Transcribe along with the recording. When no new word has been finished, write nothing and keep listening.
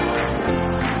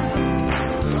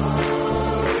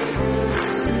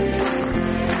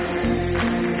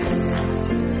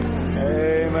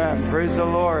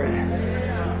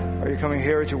coming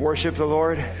here to worship the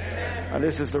Lord? And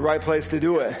this is the right place to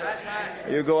do it.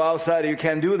 You go outside, you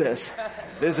can't do this.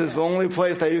 This is the only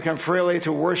place that you can freely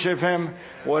to worship Him,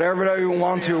 whatever that you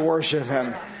want to worship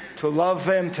Him, to love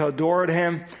Him, to adore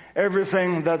Him.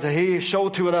 Everything that He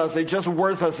showed to us, it's just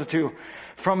worth us to,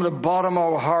 from the bottom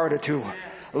of our heart, to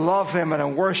love Him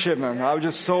and worship Him. I was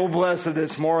just so blessed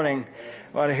this morning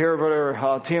when I hear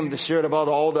Brother Tim shared about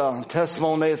all the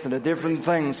testimonies and the different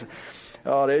things.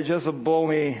 They just blow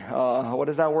me, what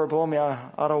is that word, blow me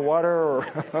out of water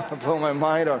or blow my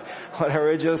mind or whatever.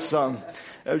 It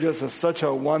just such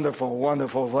a wonderful,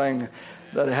 wonderful thing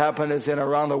that happened in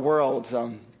around the world.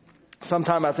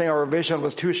 Sometimes I think our vision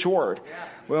was too short.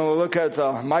 When we look at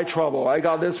my trouble, I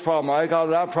got this problem, I got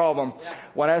that problem.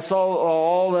 When I saw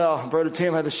all the Brother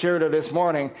Tim had shared it this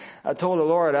morning, I told the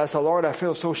Lord, I said, Lord, I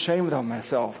feel so ashamed of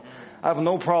myself. I have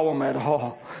no problem at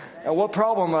all. And what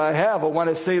problem I have when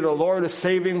I see the Lord is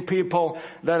saving people,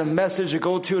 that a message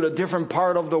go to the different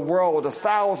part of the world, the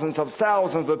thousands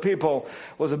of people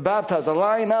was baptized,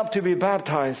 line up to be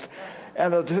baptized.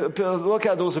 And look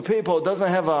at those people,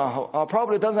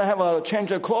 probably doesn't have a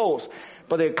change of clothes,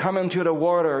 but they come into the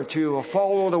water to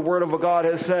follow the word of God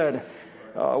has said.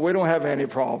 We don't have any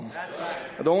problem.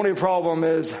 The only problem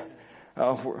is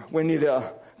we need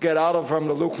to get out from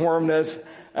the lukewarmness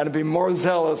and be more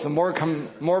zealous and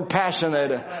more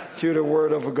passionate to the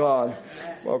word of God.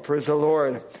 Well, praise the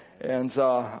Lord. And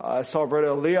I saw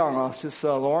Brother Leon. I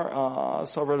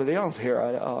saw Brother Leon's here.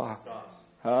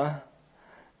 It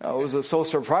was so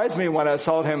surprised me when I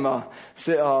saw him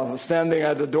standing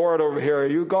at the door over here.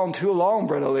 You've gone too long,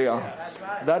 Brother Leon.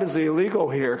 That is illegal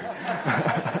here.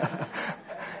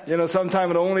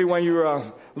 Sometimes only when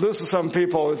you lose some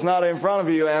people, it's not in front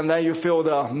of you, and then you feel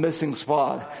the missing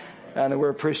spot. And we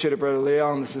appreciate Brother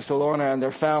Leon, Sister Lorna, and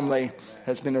their family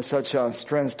has been such a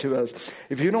strength to us.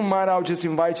 If you don't mind, I'll just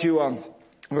invite you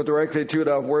go directly to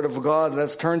the Word of God.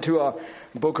 Let's turn to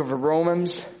the book of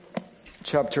Romans,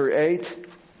 chapter 8.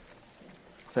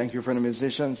 Thank you for the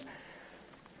musicians.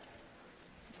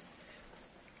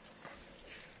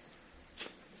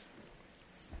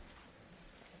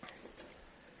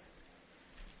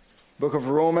 Book of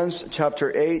Romans,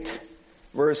 chapter 8,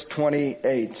 verse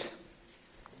 28.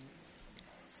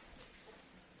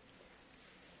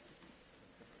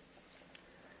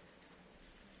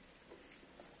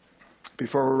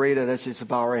 Before we read it, let's just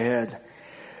bow our head.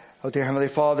 Oh, dear Heavenly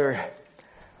Father,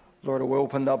 Lord, we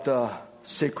opened up the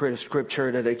sacred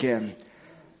scripture that again.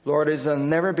 Lord, it's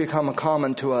never become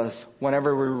common to us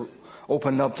whenever we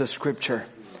open up the scripture.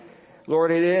 Lord,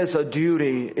 it is a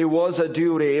duty. It was a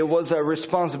duty. It was a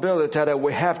responsibility that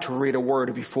we have to read a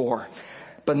word before.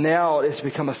 But now it's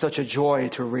become such a joy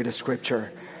to read a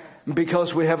scripture.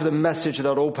 Because we have the message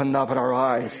that opened up our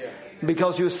eyes.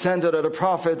 Because you sent it to the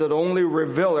prophet, the only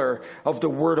revealer of the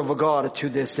word of God to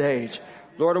this age.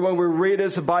 Lord, when we read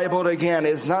this Bible again,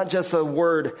 it's not just a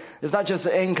word, it's not just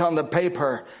ink on the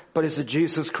paper, but it's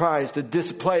Jesus Christ. The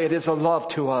display, it is a love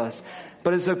to us.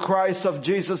 But it's the Christ of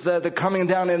Jesus that is coming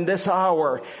down in this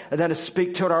hour and then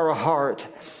speak to our heart.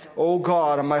 Oh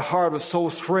God, and my heart was so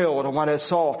thrilled when I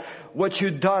saw what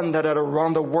you've done that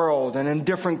around the world and in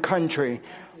different country.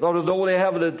 Lord, although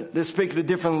they speak a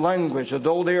different language,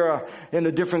 although they are in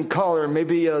a different color,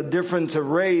 maybe a different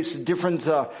race, different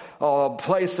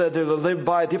place that they live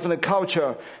by, different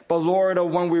culture. But Lord,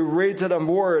 when we read the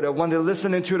word, when they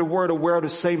listen into the word, we're the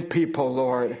same people,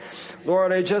 Lord.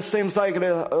 Lord, it just seems like,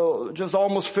 just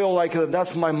almost feel like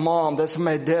that's my mom, that's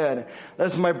my dad,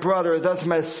 that's my brother, that's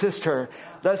my sister.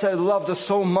 That's I loved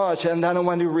so much. And then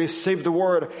when you receive the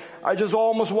word, I just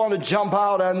almost want to jump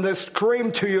out and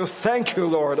scream to you, thank you,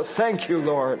 Lord. Thank you,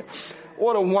 Lord.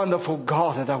 What a wonderful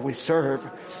God that we serve.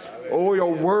 Oh,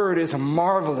 your word is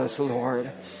marvelous,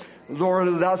 Lord.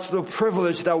 Lord, that's the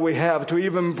privilege that we have to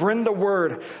even bring the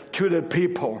word to the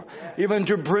people. Even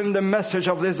to bring the message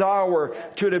of this hour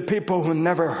to the people who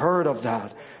never heard of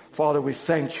that. Father, we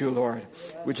thank you, Lord.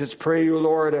 We just pray you,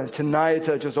 Lord, and tonight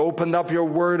just open up your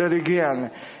word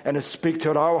again and speak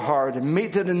to our heart and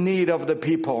meet the need of the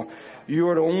people. You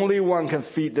are the only one can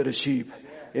feed the sheep.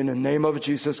 In the name of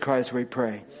Jesus Christ we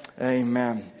pray.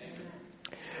 Amen.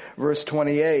 Verse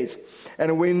 28.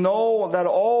 And we know that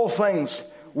all things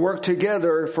work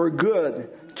together for good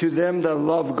to them that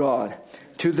love God,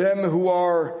 to them who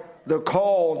are the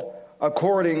called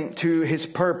according to his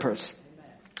purpose.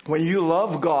 When you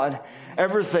love God,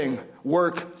 everything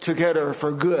work together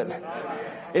for good.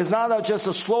 It's not just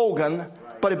a slogan,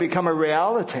 but it become a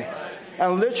reality.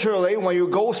 And literally, when you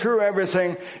go through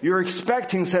everything, you're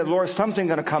expecting, say, Lord, something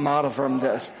going to come out of from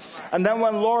this. And then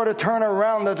when Lord turn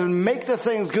around and make the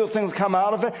things, good things come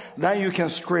out of it, then you can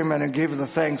scream and give the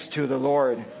thanks to the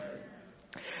Lord.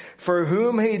 For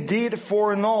whom he did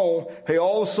foreknow, he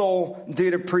also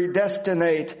did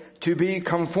predestinate to be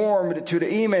conformed to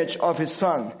the image of his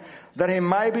Son, that he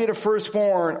might be the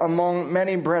firstborn among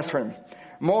many brethren.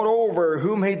 Moreover,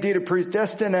 whom he did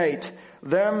predestinate,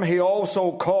 them he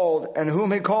also called, and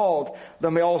whom he called,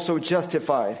 them he also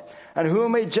justified. And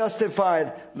whom he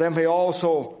justified, them he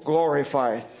also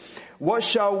glorified. What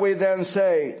shall we then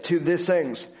say to these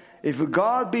things? If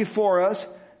God be for us,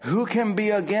 who can be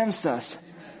against us?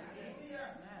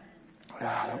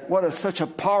 What such a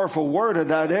powerful word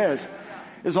that is.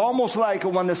 It's almost like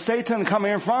when the Satan comes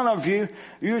in front of you,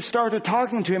 you start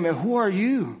talking to him, and who are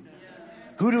you?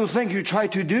 Who do you think you try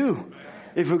to do?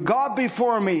 If God be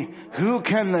for me, who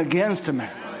can against me?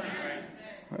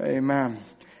 Amen.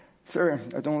 Sir,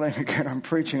 don't let me get on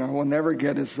preaching. I will never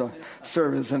get his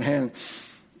service in hand.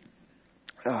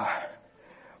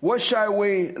 What shall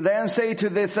we then say to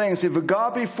these things? If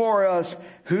God be for us,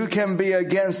 who can be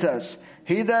against us?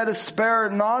 He that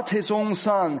spared not his own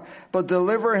Son, but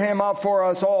delivered him up for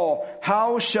us all,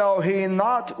 how shall he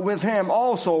not with him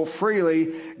also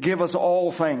freely give us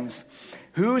all things?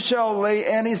 Who shall lay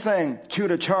anything to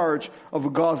the charge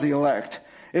of God's elect?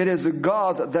 It is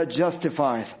God that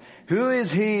justifieth. Who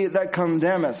is he that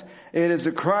condemneth? It is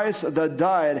the Christ that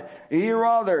died, yea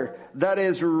rather, that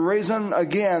is risen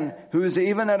again, who is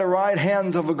even at the right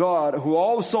hand of God, who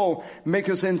also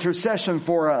maketh intercession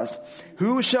for us.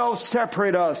 Who shall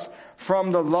separate us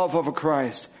from the love of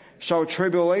Christ? Shall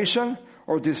tribulation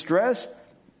or distress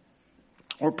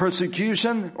or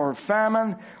persecution or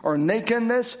famine or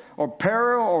nakedness or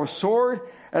peril or sword,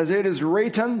 as it is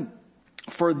written,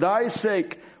 for thy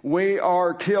sake we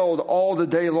are killed all the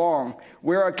day long.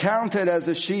 We are accounted as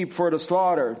a sheep for the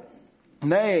slaughter.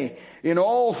 Nay, in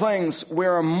all things we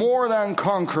are more than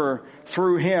conqueror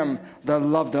through him that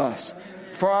loved us.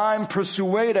 For I am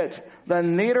persuaded that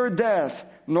neither death,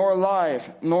 nor life,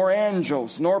 nor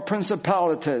angels, nor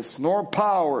principalities, nor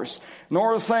powers,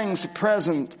 nor things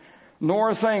present,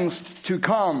 nor things to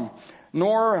come,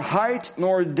 nor height,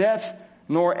 nor depth,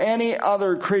 nor any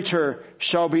other creature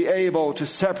shall be able to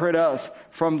separate us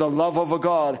from the love of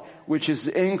God, which is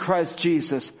in Christ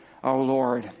Jesus our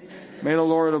Lord. May the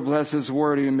Lord bless his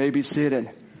word. You may be seated.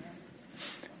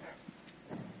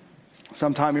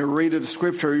 Sometimes you read the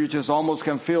scripture, you just almost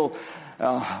can feel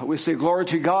we say glory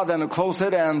to God, then close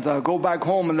it and go back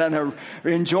home and then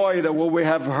enjoy what we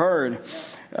have heard.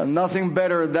 Nothing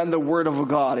better than the Word of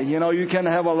God. You know, you can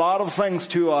have a lot of things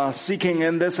to seeking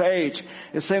in this age.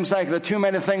 It seems like there are too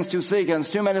many things to seek and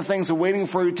too many things waiting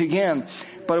for you to gain.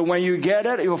 But when you get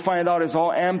it, you'll find out it's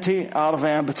all empty out of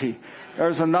empty.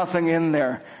 There's nothing in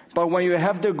there. But when you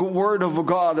have the Word of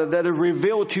God that is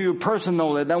revealed to you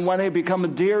personally, then when it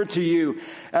becomes dear to you,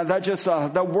 and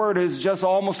that Word is just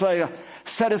almost like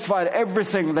satisfied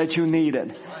everything that you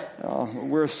needed.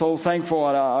 We're so thankful.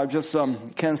 I just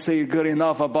can't say good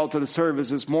enough about the service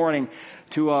this morning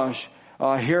to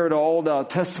hear all the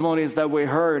testimonies that we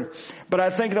heard. But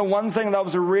I think the one thing that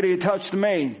was really touched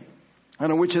me,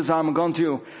 and which is I'm going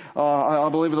to, I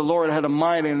believe the Lord had a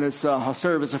mind in this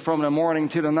service from the morning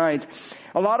to the night.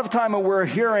 A lot of time we're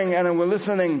hearing and we're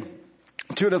listening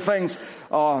to the things,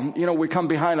 we come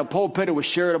behind a pulpit, we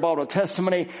share about a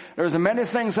testimony. There's many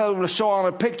things that will show on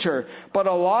a picture, but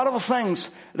a lot of things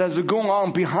that's going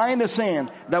on behind the scene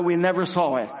that we never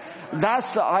saw it.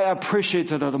 I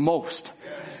appreciated it the most.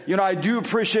 I do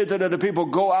appreciate that the people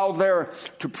go out there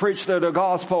to preach the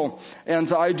gospel. And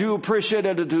I do appreciate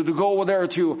it to go over there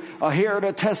to hear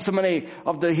the testimony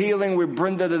of the healing. We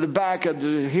bring it back and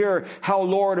to hear how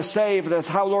Lord saved us,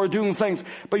 how Lord doing things.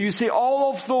 But you see,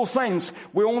 all of those things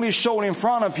we only show in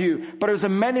front of you. But there's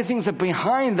many things that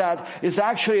behind that is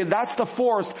actually, that's the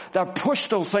force that push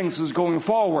those things is going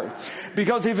forward.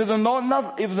 Because if there's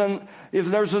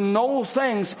no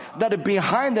things that are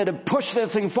behind it push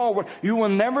that thing forward, you will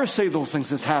never see those things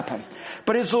that's happened.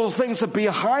 But it's those things that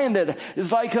behind it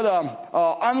is like an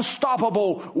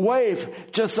unstoppable wave.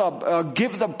 Just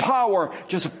give the power,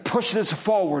 just push this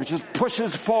forward, just push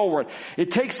this forward.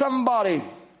 It takes somebody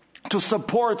to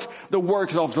support the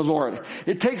work of the Lord.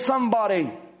 It takes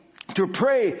somebody to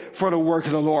pray for the work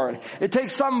of the Lord. It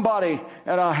takes somebody,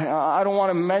 and I don't want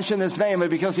to mention his name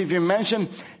because if you mention,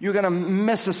 you're going to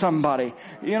miss somebody.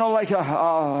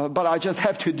 But I just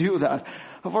have to do that.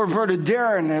 For Brother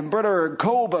Darren and Brother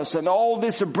Cobus and all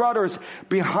these brothers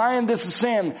behind this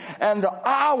sin and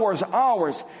hours,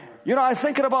 I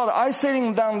thinking about, I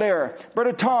sitting down there,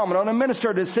 Brother Tom, the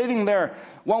minister is sitting there.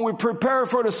 When we prepare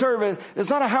for the service,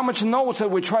 it's not how much notes that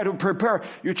we try to prepare.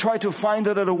 You try to find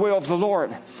it in the way of the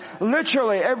Lord.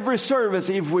 Literally every service,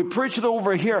 if we preach it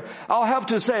over here, I'll have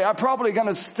to say, I'm probably going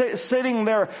to stay sitting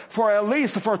there for at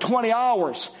least for 20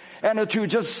 hours. And to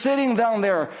just sitting down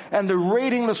there and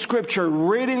reading the scripture,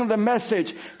 reading the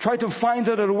message, try to find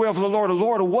it in the way of the Lord.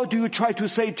 Lord, what do you try to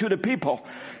say to the people?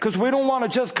 Because we don't want to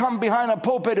just come behind a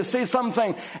pulpit to say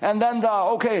something and then,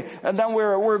 and then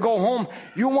we're go home.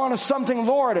 You want something,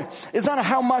 Lord. It's not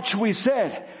how much we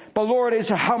said, but Lord, it's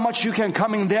how much you can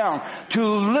coming down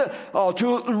to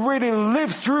really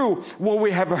live through what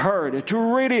we have heard,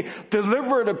 to really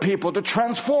deliver the people, to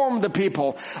transform the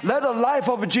people. Let the life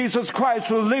of Jesus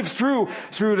Christ live through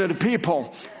the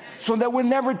people, so that we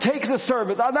never take the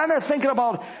service. And then I'm thinking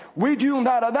about we doing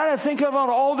that. And then I'm thinking about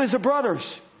all these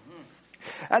brothers,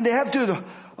 and they have to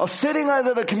sitting at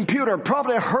the computer,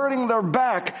 probably hurting their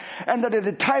back, and that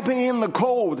they're typing in the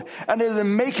code, and they're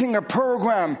making a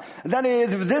program. Then if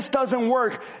this doesn't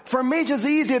work, for me, it's just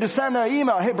easy to send an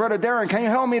email. Hey, Brother Darren, can you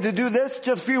help me to do this?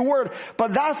 Just a few words.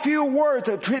 But that few words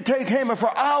take him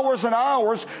for hours and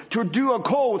hours to do a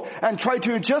code and try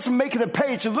to just make the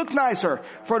page look nicer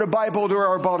for the Bible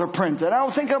they're about to print. And I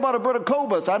was thinking about Brother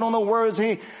Cobus. I don't know where is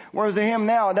him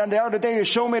now. And then the other day he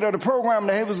showed me the program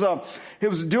that he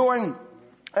was doing.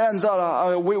 And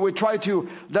we try to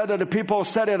let the people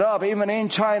set it up, even in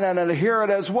China, and hear it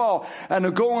as well.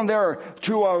 And go in there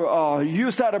to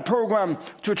use that program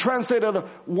to translate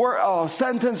it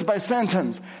sentence by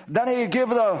sentence. Then he give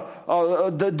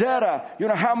the data,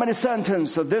 how many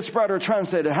sentences this brother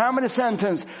translated, how many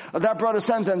sentences that brother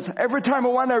sentence. Every time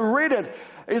when I read it,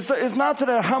 it's not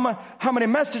that how many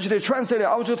messages they translated.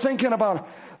 I was just thinking about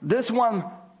this one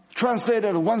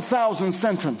translated 1,000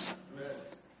 sentences.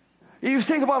 You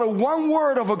think about one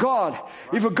word of a God.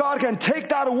 If a God can take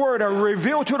that word and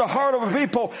reveal to the heart of a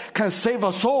people, can save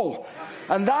a soul.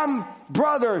 And that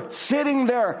brother sitting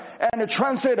there and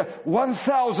translate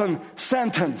 1,000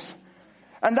 sentence.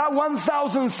 And that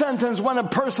 1,000 sentence, when a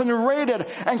person read it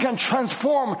and can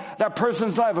transform that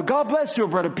person's life. God bless you,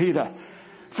 Brother Peter.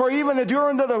 For even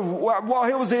during while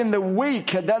he was in the week,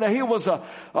 that he was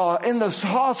in the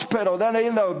hospital, then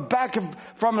in the back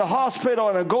from the hospital,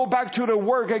 and go back to the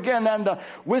work again, and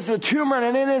with the tumor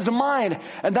and in his mind,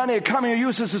 and then he come and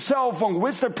uses his cell phone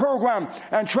with the program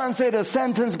and translate it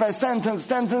sentence by sentence,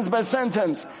 sentence by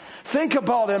sentence. Think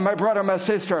about it, my brother, my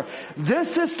sister.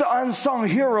 This is the unsung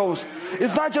heroes.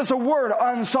 It's not just a word,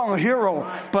 unsung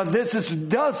hero, but this is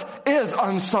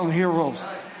unsung heroes.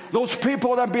 Those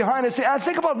people that behind the scene. I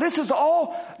think about this is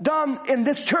all done in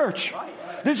this church.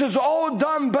 This is all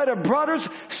done by the brothers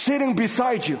sitting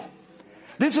beside you.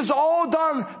 This is all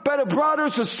done by the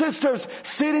brothers and sisters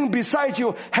sitting beside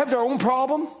you. Have their own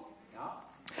problem.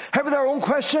 Have their own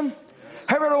question.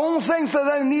 Have their own things that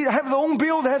they need. Have their own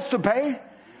bill that has to pay.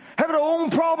 Have their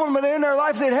own problem in their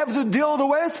life they have to deal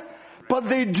with. But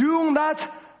they do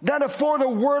that for the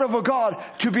word of God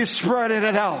to be spreading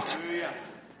it out.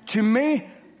 To me,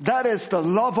 that is the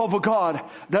love of God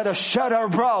that has shed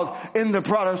abroad in the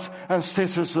brothers and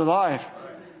sisters alive.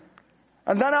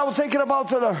 And then I was thinking about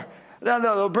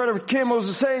Brother Kim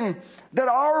was saying that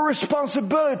our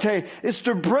responsibility is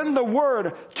to bring the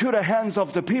word to the hands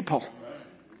of the people.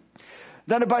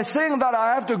 Then by saying that,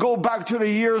 I have to go back to the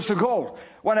years ago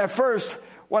when I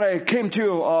came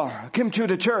to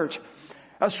the church.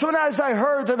 As soon as I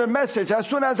heard the message, as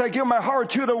soon as I gave my heart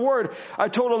to the word, I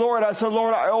told the Lord, I said,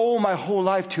 Lord, I owe my whole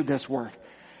life to this word.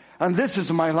 And this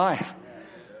is my life.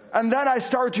 And then I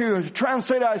start to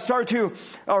translate it. I start to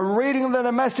reading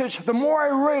the message. The more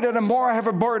I read it, the more I have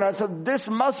a burden. I said, this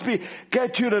must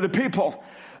get to the people.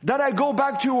 Then I go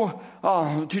back to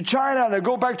China, and I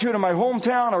go back to my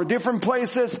hometown or different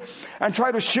places and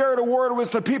try to share the word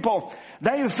with the people.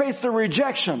 Then you face the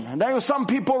rejection. And then some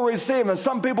people receive and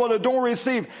some people that don't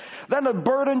receive. Then the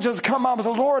burden just come up. The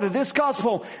Lord, this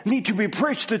gospel need to be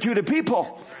preached to the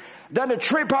people. Then a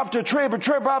trip after trip,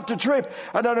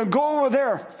 and then I go over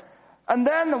there. And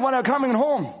then when I'm coming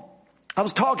home, I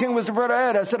was talking with Brother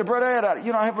Ed. I said, Brother Ed,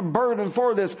 I have a burden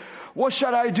for this. What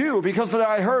should I do? Because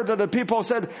I heard that the people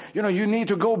said, you need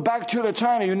to go back to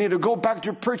China. You need to go back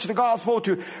to preach the gospel,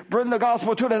 to bring the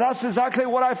gospel to them. That's exactly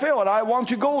what I feel. And I want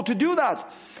to go to do that.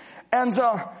 And,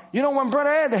 when Brother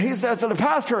Ed, he says to the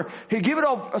pastor, he give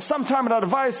it sometimes that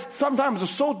advice. Sometimes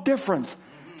it's so different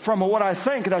from what I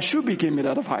think that should be giving me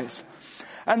that advice.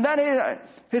 And then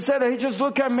he said, he just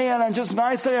looked at me and just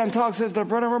nicely and talks, says,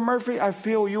 Brother Murphy, I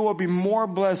feel you will be more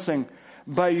blessing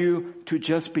by you to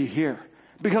just be here.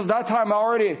 Because that time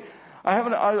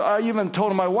I even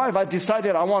told my wife, I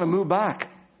decided I want to move back.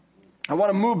 I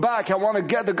want to move back. I want to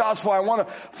get the gospel. I want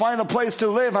to find a place to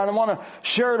live. And I want to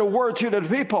share the word to the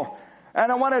people.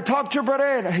 And I want to talk to Brother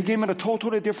Ed. He gave me a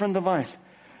totally different advice.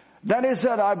 Then he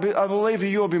said, I believe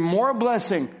you will be more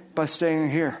blessing by staying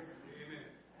here. Amen.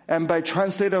 And by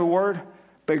translating a word,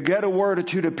 by get a word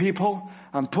to the people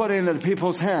and put it in the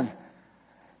people's hand.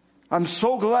 I'm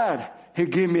so glad he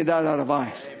gave me that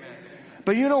advice. Amen.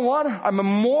 But you know what? I'm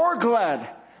more glad,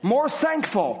 more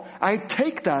thankful I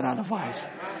take that advice.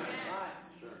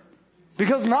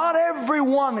 Because not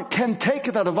everyone can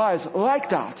take that advice like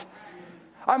that.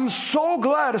 I'm so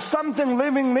glad something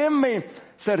living in me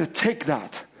said, take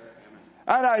that.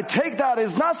 And I take that.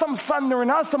 It's not some thunder,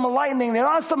 not some lightning,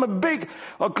 not some big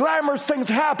glamorous things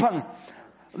happen.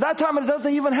 That time it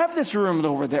doesn't even have this room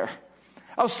over there.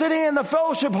 I was sitting in the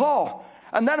fellowship hall.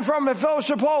 And then from the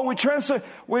fellowship hall, we transferred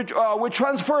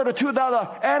to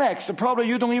that annex. Probably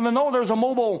you don't even know there's a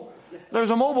mobile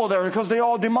there because they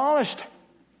all demolished.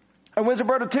 And with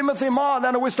Brother Timothy Ma,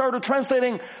 then we started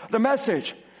translating the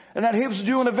message. And then he was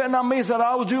doing the Vietnamese and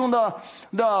I was doing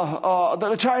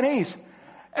the Chinese.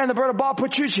 And the Brother Bob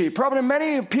Pachucci, probably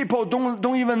many people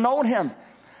don't even know him.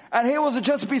 And he was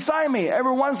just beside me.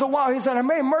 Every once in a while he said,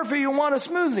 hey Murphy, you want a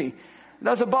smoothie?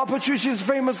 That's Bob Pachucci's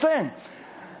famous thing.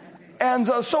 And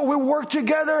so we worked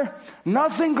together.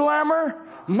 Nothing glamour,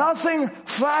 nothing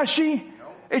flashy.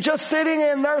 It's just sitting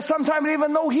in there, sometimes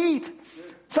even no heat.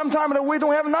 Sometimes we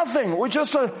don't have nothing. We're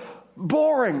just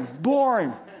boring.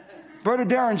 Brother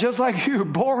Darren, just like you,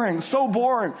 boring, so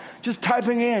boring. Just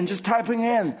typing in.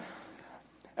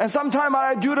 And sometimes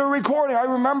I do the recording. I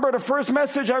remember the first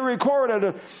message I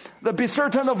recorded, the Be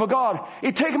Certain of God.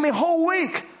 It took me a whole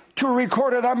week to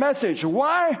record that message.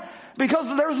 Why? Because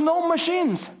there's no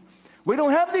machines. We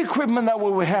don't have the equipment that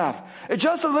we have. It's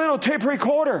just a little tape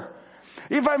recorder.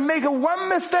 If I make one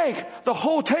mistake, the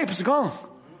whole tape is gone.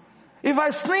 If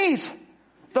I sneeze,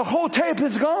 the whole tape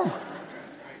is gone.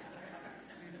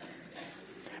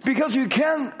 Because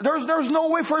there's no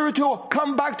way for you to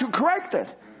come back to correct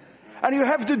it. And you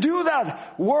have to do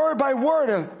that word by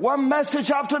word, one message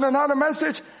after another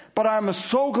message. But I'm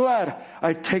so glad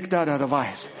I take that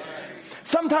advice.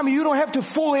 Sometimes you don't have to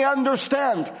fully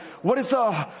understand what is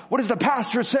the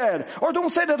pastor said. Or don't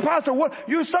say to the pastor,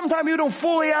 sometimes you don't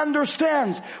fully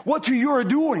understand what you are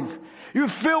doing. You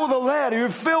feel the lead. You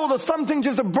feel the something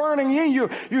just burning in you.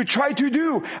 You try to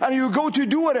do and you go to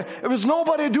do it. It was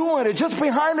nobody doing it. Just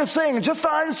behind the scene. Just the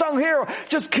unsung hero.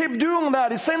 Just keep doing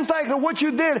that. It seems like what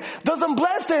you did doesn't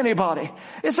bless anybody.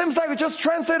 It seems like just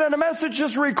translated a message,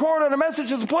 just recorded a message,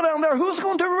 just put it on there. Who's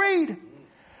going to read?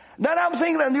 Then I'm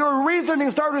thinking that your reasoning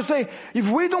started to say, if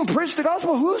we don't preach the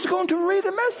gospel, who's going to read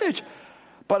the message?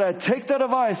 But I take that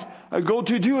advice. I go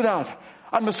to do that.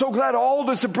 I'm so glad all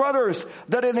these brothers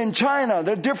that are in China,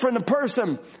 they're different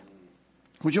person.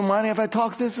 Would you mind if I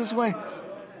talk this way?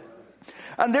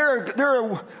 And they're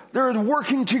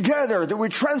working together. We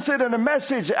translated a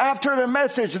message. After the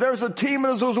message, there's a team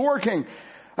that was working.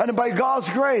 And by God's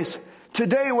grace,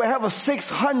 today we have a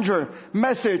 600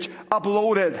 message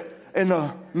uploaded in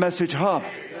the message hub.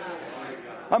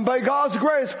 And by God's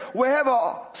grace, we have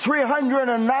a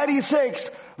 396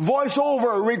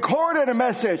 voiceover recorded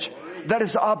message that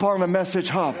is up on the message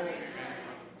hub.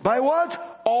 By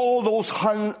what? All those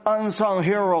unsung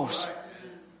heroes.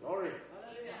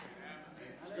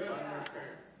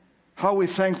 How we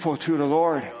thankful to the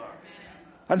Lord.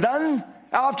 And then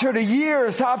after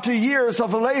years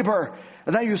of labor,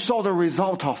 and then you saw the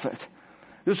result of it.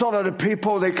 You saw that the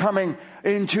people, they coming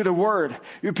into the Word.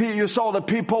 You saw the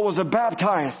people was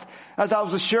baptized. As I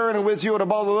was sharing with you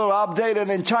about a little update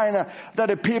in China, that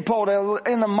the people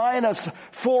in the minus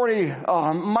 40,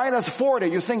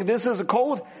 you think this is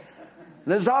cold?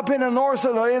 There's up in the north,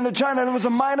 in China, it was a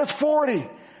minus 40.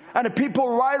 And the people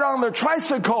ride on their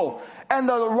tricycle and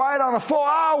they ride on 4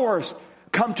 hours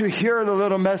come to hear the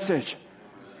little message.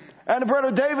 And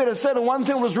Brother David has said one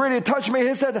thing was really touched me.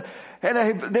 He said, and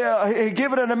he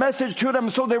gave it in a message to them.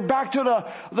 So they're back to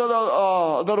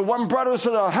the one brothers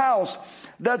of the house.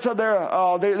 That's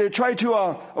they try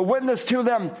to witness to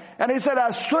them. And he said,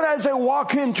 as soon as they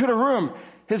walk into the room,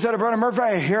 he said, Brother Murphy,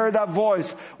 I hear that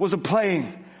voice was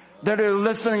playing. That they're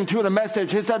listening to the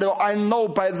message. He said, I know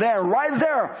by then, right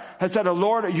there. I said,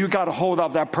 Lord, you got a hold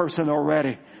of that person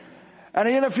already. And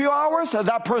in a few hours,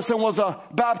 that person was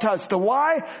baptized.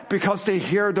 Why? Because they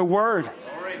hear the word.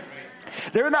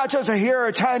 They're not just hear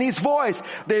a Chinese voice.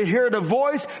 They hear the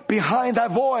voice behind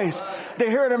that voice. They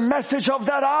hear the message of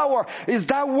that hour. Is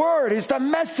that word? Is that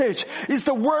message? Is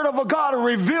the word of God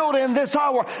revealed in this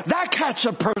hour? That catch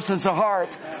a person's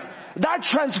heart. that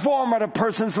transforms a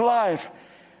person's life.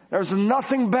 There's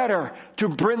nothing better to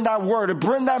bring that word, to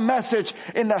bring that message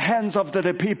in the hands of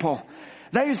the people.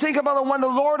 Then you think about it when the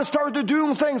Lord started to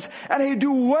do things and He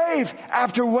do wave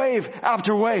after wave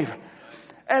after wave.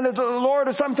 And the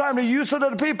Lord sometimes He used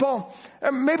the people,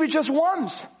 maybe just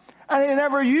once. And He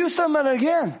never used them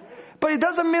again. But it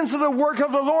doesn't mean that the work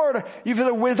of the Lord, if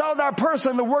without that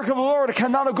person, the work of the Lord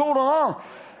cannot go on.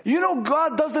 You know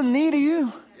God doesn't need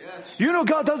you. You know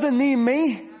God doesn't need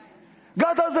me.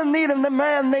 God doesn't need a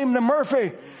man named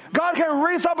Murphy. God can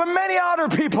raise up many other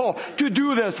people to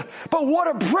do this. But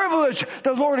what a privilege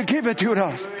the Lord to give it to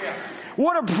us.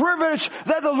 What a privilege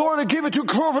that the Lord to give it to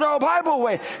Cloverdale Bible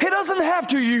Way. He doesn't have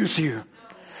to use you.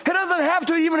 He doesn't have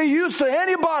to even use to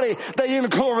anybody that in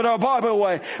Cloverdale Bible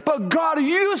Way. But God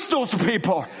used those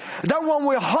people. That when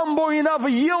we're humble enough,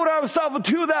 yield ourselves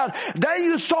to that, then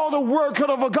you saw the work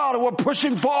of God. We're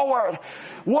pushing forward.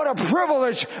 What a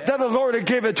privilege that the Lord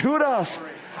gave it to us.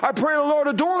 I pray the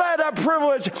Lord, don't let that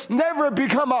privilege never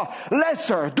become a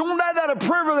lesser. Don't let that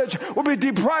privilege will be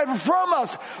deprived from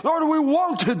us. Lord, we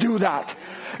want to do that.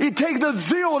 You take the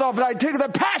zeal of it. I take the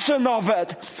passion of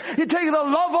it. You take the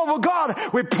love of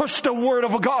God. We push the word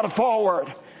of God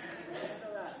forward.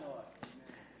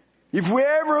 If we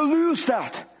ever lose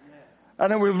that,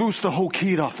 and then we lose the whole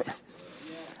key of it.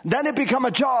 Then it become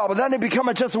a job. Then it become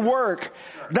just work.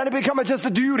 Then it become just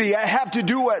a duty. I have to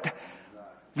do it.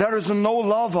 There is no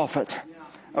love of it.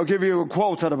 I'll give you a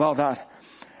quote about that.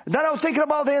 Then I was thinking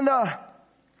about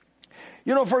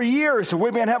for years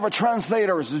we've been having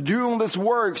translators doing this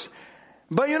works.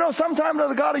 But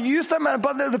sometimes God used them,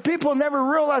 but the people never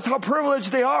realize how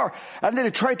privileged they are. And they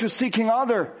try to seeking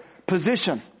other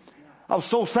position. I was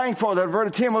so thankful that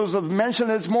Brother Tim was mentioned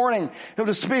this morning. He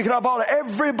was speaking about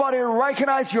everybody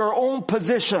recognize your own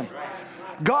position.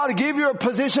 God give you a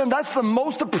position. That's the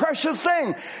most precious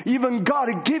thing. Even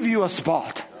God give you a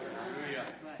spot.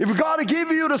 If God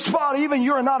give you the spot, even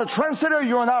you're not a translator,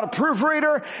 you're not a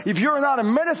proofreader, if you're not a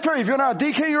minister, if you're not a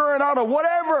deacon, you're not a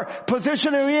whatever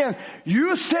position you're in,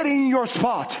 you sit in your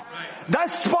spot.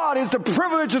 That spot is the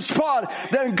privileged spot.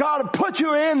 Then God put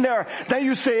you in there. Then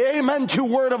you say amen to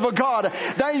word of God.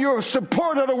 Then you're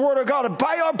supported the word of God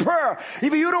by your prayer.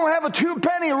 If you don't have a 2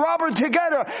 penny rubbing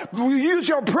together, use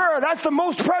your prayer. That's the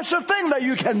most precious thing that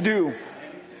you can do.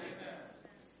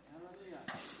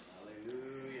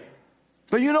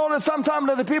 But that sometimes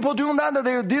the people doing that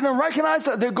they didn't recognize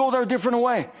that, they go their different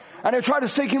way. And they try to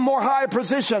seek in more higher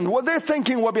position. What they're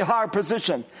thinking will be higher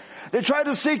position. They try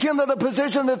to seek into the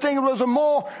position they think was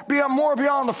more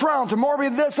beyond the front, more be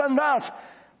this and that.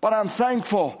 But I'm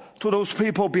thankful to those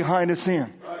people behind the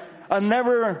scene. I've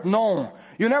never known.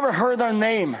 You never heard their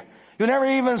name. You never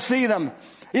even see them.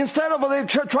 Instead of they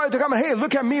try to come and, hey,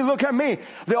 look at me.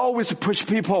 They always push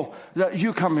people that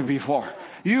you coming before.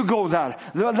 You go that.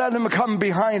 Let them come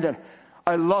behind it.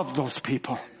 I love those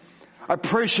people. I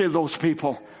appreciate those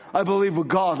people. I believe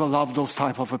God will love those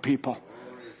type of people.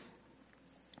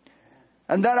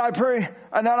 And then I pray,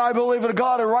 and then I believe that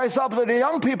God will rise up to the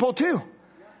young people too.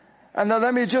 And then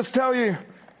let me just tell you,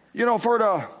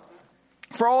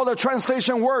 for all the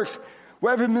translation works, we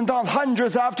have been done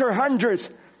hundreds after hundreds.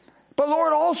 But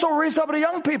Lord also raised up the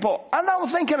young people. And I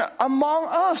was thinking among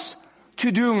us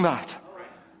to doing that.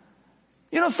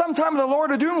 Sometimes the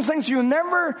Lord is doing things you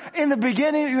never, in the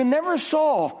beginning, you never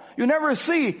saw. You never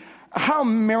see how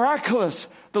miraculous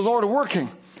the Lord is working.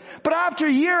 But after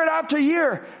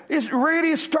year, it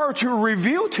really starts to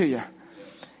reveal to you.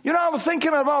 I was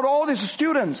thinking about all these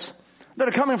students that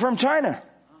are coming from China.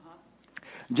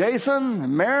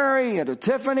 Jason, Mary, and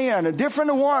Tiffany, and a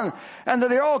different one. And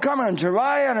they're all coming, and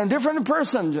July, and a different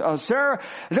person, Sarah.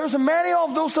 There's many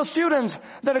of those students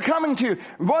that are coming to.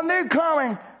 When they're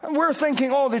coming, we're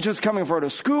thinking, they're just coming for the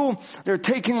school. They're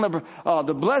taking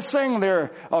the blessing.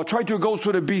 They're trying to go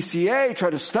to the BCA,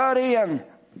 try to study, and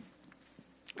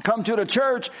come to the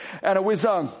church, and with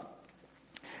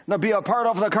be a part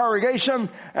of the congregation,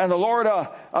 and the Lord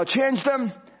changed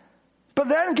them. But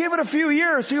then give it a few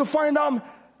years, you'll find out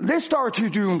they start to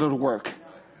do the work.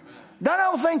 Then I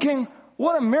was thinking,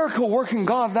 what a miracle working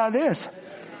God that is.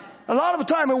 A lot of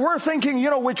the time we're thinking,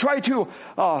 we try to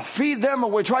feed them, or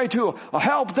we try to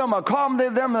help them,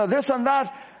 accommodate them, this and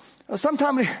that.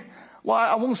 Sometimes,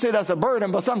 I won't say that's a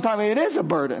burden, but sometimes it is a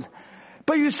burden.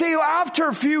 But you see, after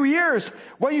a few years,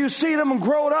 when you see them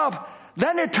grow up,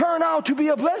 then it turned out to be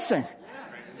a blessing.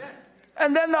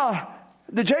 And then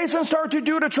the Jason started to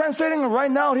do the translating. Right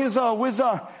now he's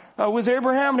with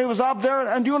Abraham. He was up there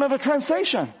and doing the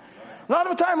translation. A lot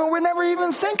of the time we're never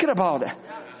even thinking about it.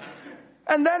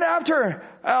 And then after,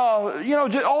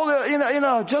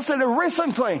 just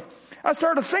recently, I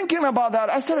started thinking about that.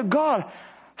 I said, God,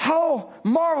 how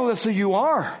marvelous you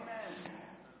are.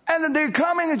 And they're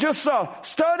coming and just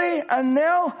study, and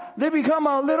now they become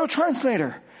a little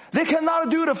translator. They cannot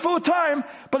do it full time,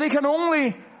 but they can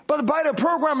only, but by the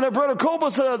program that Brother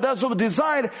Kobus that's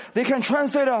designed, they can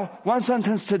translate one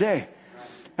sentence today.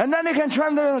 And then they can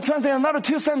translate another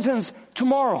 2 sentences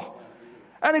tomorrow.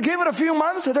 And they give it a few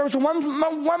months, there's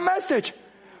one message.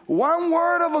 One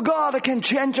word of God that can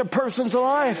change a person's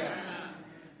life.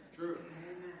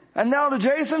 And now the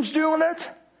Jason's doing it,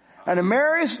 and the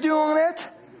Mary's doing it,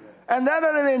 and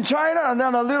then in China, and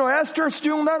then a little Esther's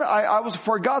doing that. I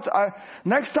forgot.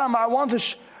 Next time I want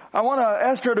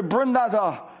Esther to bring that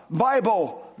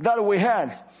Bible that we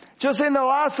had. Just in the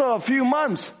last few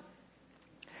months.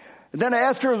 Then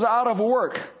Esther was out of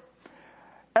work.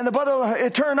 But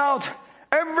it turned out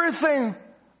everything,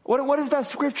 what is that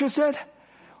scripture said?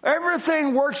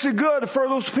 Everything works good for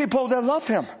those people that love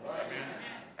Him.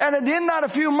 And in that a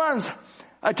few months,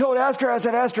 I told Esther, I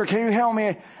said, Esther, can you help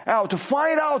me out to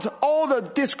find out all the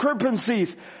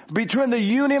discrepancies between the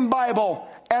Union Bible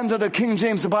and the King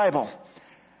James Bible?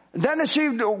 Then she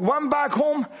went back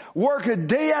home, worked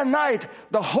day and night.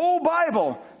 The whole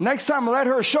Bible, next time let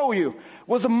her show you,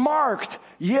 was marked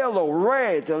yellow,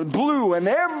 red, blue, and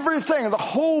everything. The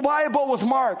whole Bible was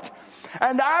marked.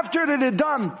 And after they did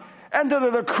done, and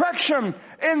the correction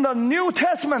in the New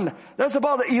Testament, there's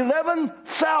about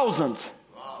 11,000.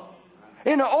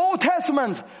 In the Old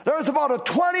Testament, there's about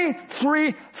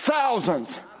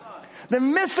 23,000. The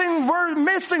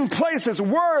missing places,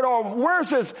 word or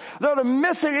verses that are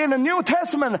missing in the New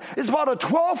Testament is about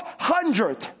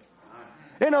 1,200.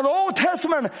 In the Old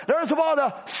Testament, there's about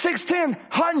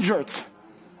 1,600.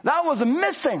 That was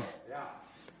missing.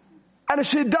 And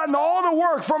she done all the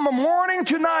work from morning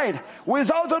to night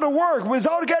without the work,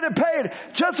 without getting paid,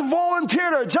 just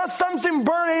volunteered, just something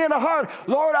burning in the heart.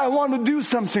 Lord, I want to do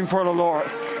something for the Lord.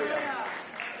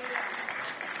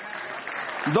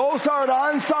 Those are the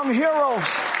unsung heroes.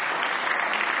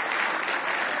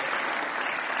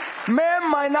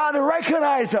 Man might not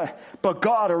recognize it, but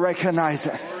God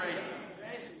recognizes it.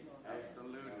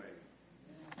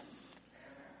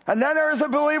 And then there's the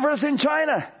believers in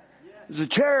China. There's a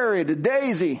cherry, the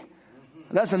daisy.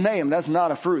 That's a name. That's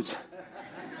not a fruit.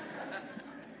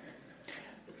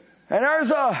 And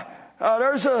there's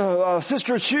a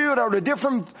Sister Shu, or the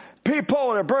different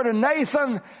people, the Brother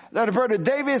Nathan, the Brother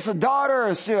David's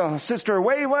daughter, Sister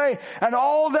Wei Wei, and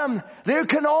all of them, they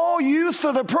can all use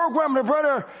the program the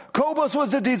Brother Kobus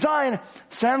was the design,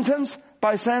 sentence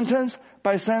by sentence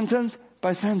by sentence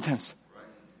by sentence.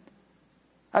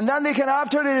 And then they can,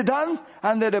 after they're done,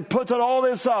 and they put all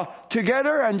this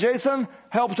together, and Jason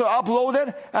helped to upload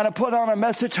it, and put on a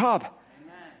message hub.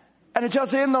 And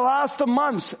just in the last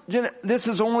months, this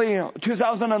is only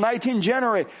 2019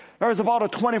 January, there's about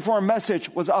 24 message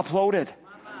was uploaded.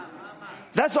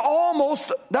 That's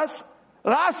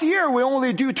last year we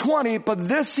only do 20, but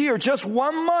this year, just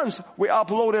 1 month, we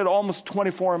uploaded almost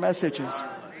 24 messages.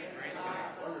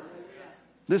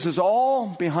 This is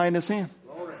all behind the scene.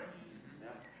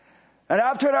 And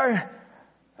after that,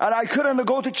 and I couldn't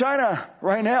go to China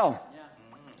right now.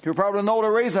 You probably know the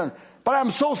reason. But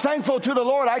I'm so thankful to the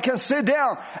Lord, I can sit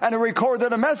down and record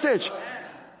the message.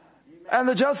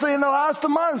 And just in the last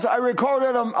months, I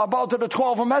recorded about the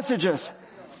 12 messages.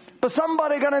 But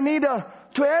somebody gonna need to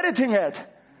editing it.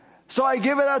 So I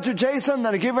give it out to Jason, and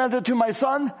I give it to my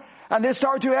son, and they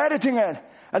start to editing it.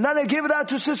 And then I give it out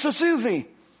to Sister Susie,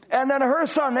 and then her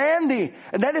son Andy,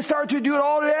 and then they start to do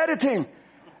all the editing.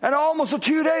 And almost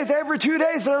 2 days, every 2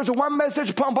 days, there was one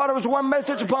message pump out, there was one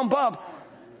message pump up.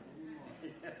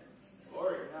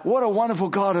 What a wonderful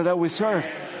God that we serve.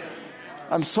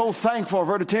 I'm so thankful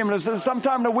for the team.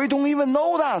 Sometimes we don't even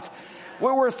know that.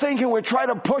 We were thinking we try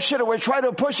to push it,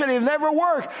 it never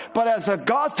works. But as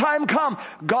God's time comes,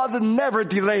 God will never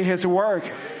delay His work.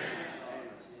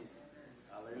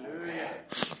 Hallelujah.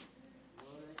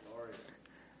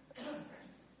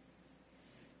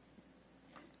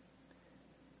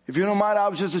 If you don't mind, I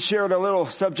was just to share a little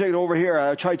subject over here.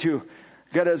 I try to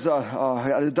get as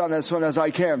done as soon as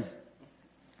I can.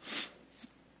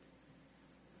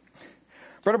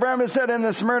 Brother Branham said in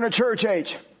the Smyrna church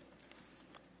age,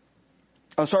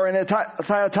 in the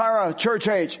Thyatira church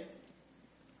age,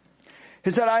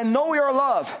 he said, I know your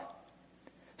love,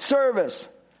 service,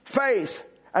 faith,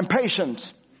 and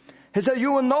patience. He said,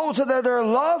 you will know that their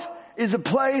love is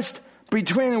placed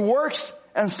between works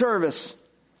and service.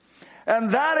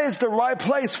 And that is the right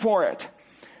place for it.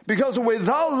 Because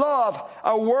without love,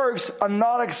 our works are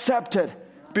not accepted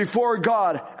before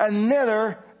God, and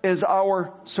neither is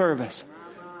our service.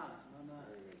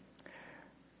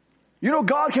 You know,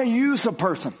 God can use a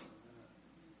person.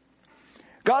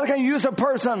 God can use a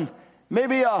person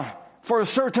maybe for a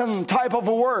certain type of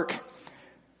work.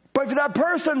 But if that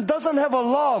person doesn't have a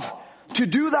love to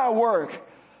do that work,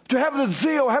 to have the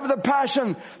zeal, have the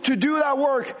passion to do that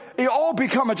work, it all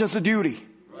becomes just a duty.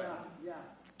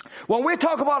 When we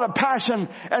talk about a passion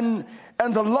and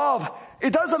the love,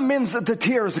 it doesn't mean that the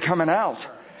tears are coming out.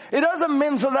 It doesn't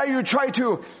mean that you try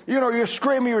to, you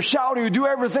scream, you shout, you do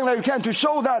everything that you can to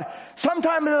show that.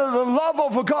 Sometimes the love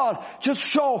of God just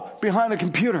show behind the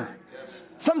computer.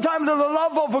 Sometimes the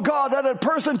love of God that a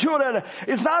person to that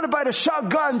is not by the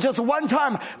shotgun just one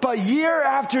time, but year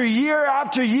after year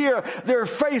after year, they're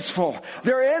faithful.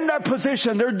 They're in that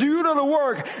position. They're due to the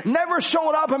work. Never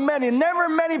showed up in many. Never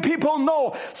many people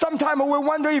know. Sometimes we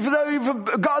wonder if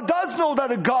God does know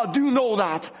that God do know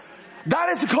that. That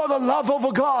is called the love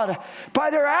of God. By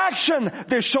their action,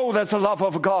 they show that's the love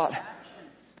of God.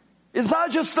 It's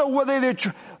not just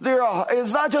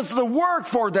it's not just the work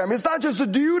for them. It's not just the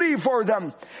duty for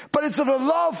them, but it's the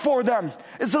love for them.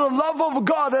 It's the love of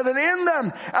God that is in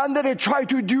them, and that they try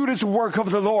to do this work of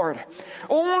the Lord.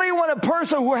 Only when a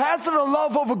person who has the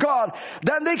love of God,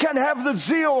 then they can have the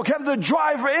zeal, can have the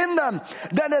drive in them,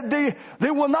 then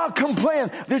they will not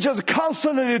complain. They're just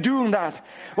constantly doing that.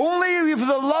 Only if the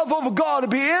love of God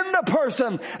be in the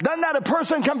person, then that a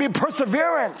person can be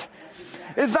perseverant.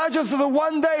 It's not just the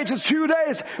one day, just 2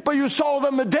 days, but you saw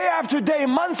them day after day,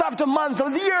 month after month,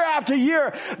 year after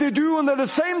year. They're doing the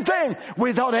same thing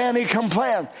without any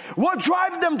complaint. What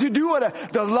drives them to do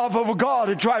it? The love of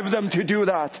God drives them to do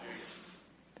that.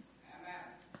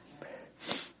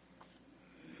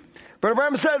 But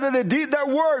Abraham said that they did their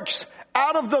works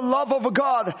out of the love of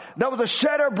God that was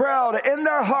shed abroad in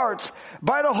their hearts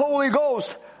by the Holy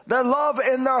Ghost. That love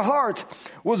in their heart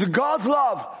was God's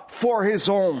love for His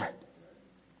own.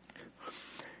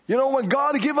 You know, when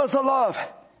God gives us a love,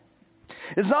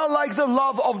 it's not like the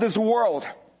love of this world.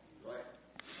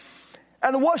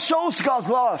 And what shows God's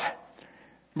love?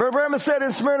 Brother Branham said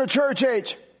in Smyrna church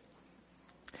age,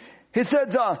 he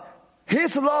said,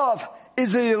 His love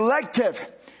is the elective,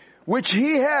 which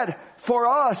He had for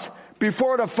us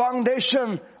before the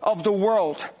foundation of the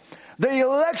world. The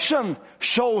election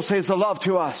shows His love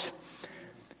to us.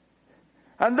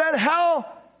 And then how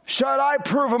shall I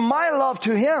prove my love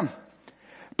to Him?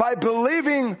 By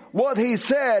believing what He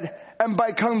said and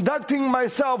by conducting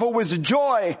myself with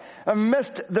joy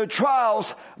amidst the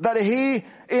trials that He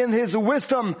in His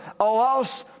wisdom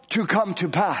allows to come to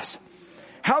pass.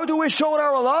 How do we show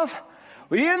our love?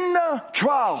 In the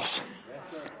trials,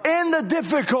 in the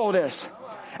difficulties,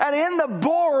 and in the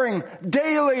boring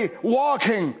daily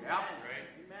walking.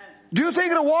 Do you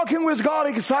think the walking with God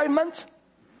is excitement?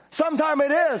 Sometimes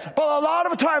it is, but a lot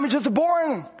of the time it's just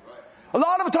boring. A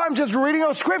lot of the time just reading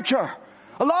a scripture.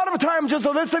 A lot of the time just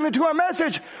listening to a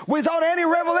message without any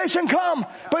revelation come.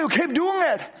 But you keep doing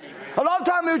it. A lot of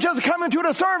time you just come into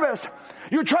the service.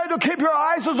 You try to keep your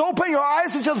eyes open. Your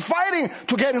eyes is just fighting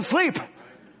to get in sleep.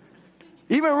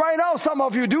 Even right now some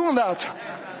of you doing that.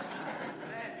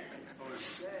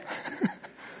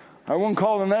 I won't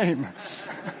call the name.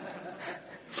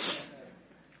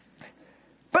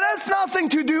 But that's nothing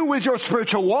to do with your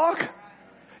spiritual walk.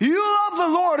 You love the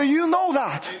Lord, you know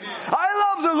that.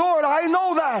 I love the Lord, I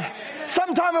know that.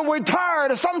 Sometimes we're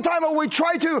tired, sometimes we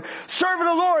try to serve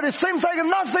the Lord, it seems like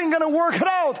nothing gonna work it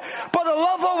out. But the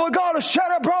love of God is shed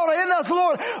abroad in us,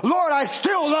 Lord. Lord, I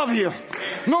still love you.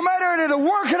 No matter if it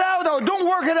work it out or don't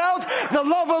work it out, the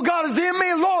love of God is in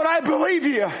me. Lord, I believe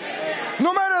you.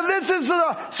 No matter if this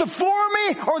is for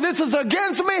me or this is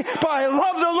against me, but I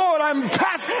love the Lord.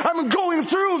 I'm going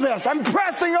through this. I'm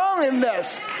pressing on in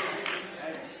this.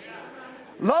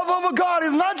 Love of God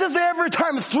is not just every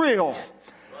time thrill.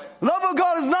 Love of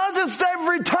God is not just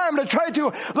every time to try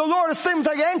to, the Lord seems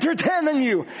like entertaining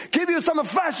you, give you some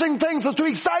flashing things to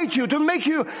excite you, to make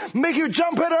you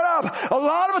jump it up. A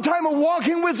lot of the time of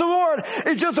walking with the Lord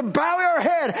is just bow your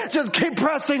head, just keep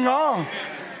pressing on.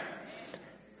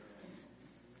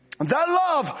 That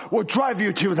love will drive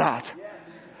you to that.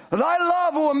 That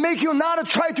love will make you not to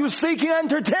try to seek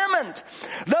entertainment.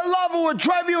 That love will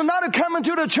drive you not to come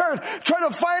into the church, try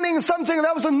to finding something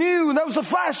that was new, that was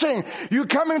flashing. You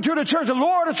coming to the church, the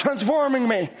Lord is transforming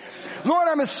me. Lord,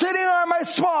 I'm sitting on my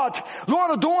spot.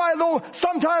 Lord, don't I know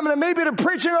sometimes that maybe the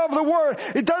preaching of the word,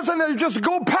 it doesn't just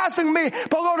go passing me.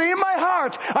 But Lord, in my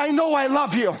heart, I know I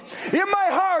love you. In my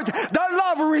heart, that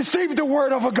love will receive the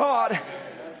word of God.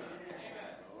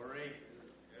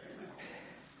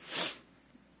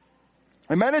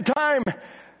 And many times,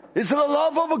 it's the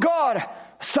love of God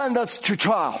send us to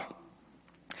trial.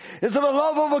 It's the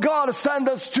love of God send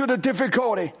us to the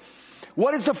difficulty.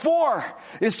 What is it for?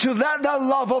 It's to let that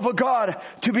love of God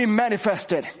to be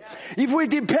manifested. If we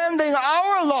depend on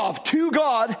our love to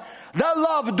God, that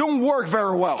love don't work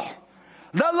very well.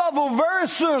 That love will very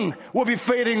soon will be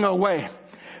fading away.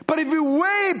 But if we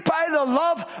wait by the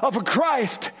love of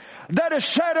Christ that is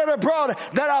shed abroad,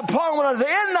 that upon us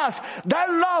in us, that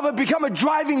love will become a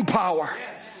driving power.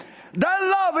 That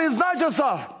love is not just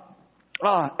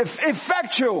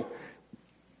effectual,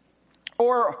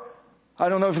 or I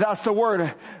don't know if that's the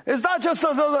word. It's not just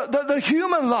the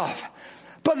human love.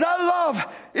 But that love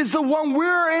is the one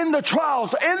we're in the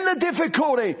trials, in the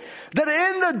difficulty, that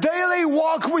in the daily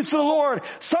walk with the Lord,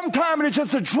 sometimes it's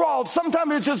just a drought,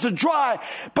 sometimes it's just a dry,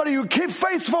 but you keep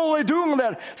faithfully doing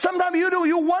that. Sometimes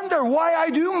you wonder why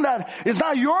I doing that. It's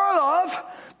not your love,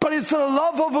 but it's the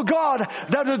love of God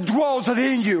that dwells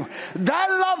in you. That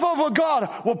love of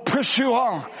God will push you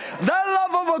on. That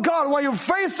love of God, when you're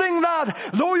facing that,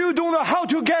 though you don't know how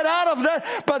to get out of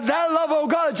that, but that love of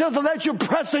God just lets you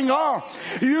pressing on.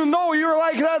 You know you're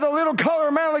like that, the little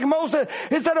colored man like Moses.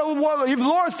 He said, well, if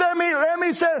Lord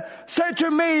said to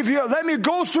me, if you let me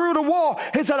go through the wall,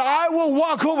 he said, I will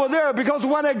walk over there, because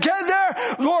when I get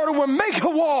there, Lord will make a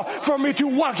wall for me to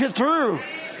walk it through.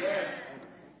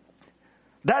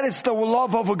 That is the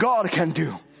love of God can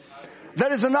do.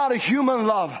 That is not a human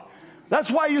love. That's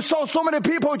why you saw so many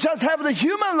people just have the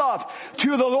human love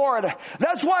to the Lord.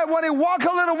 That's why when they walk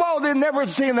a little while, they never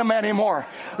see them anymore.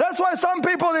 That's why some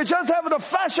people, they just have the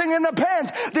flashing in the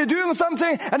pants. They're doing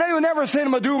something and then you never see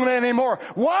them doing it anymore.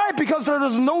 Why? Because there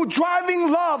is no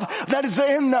driving love that is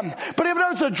in them. But if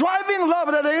there's a driving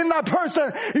love that is in that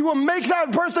person, it will make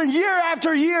that person year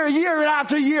after year, year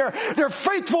after year, they're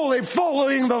faithfully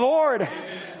following the Lord.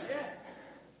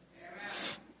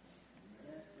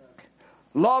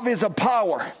 Love is a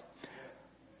power.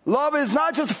 Love is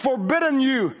not just forbidding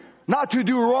you not to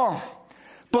do wrong,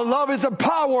 but love is a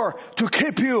power to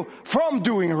keep you from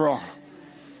doing wrong.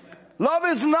 Love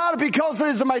is not because it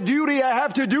is my duty, I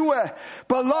have to do it,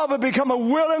 but love will become a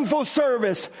willful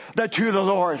service that to the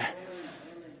Lord.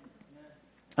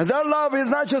 And that love is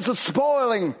not just a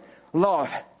spoiling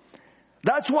love.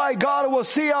 That's why God will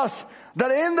see us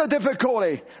that in the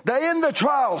difficulty, that in the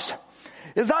trials,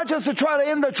 it's not just to try to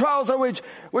end the trials that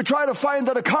we try to find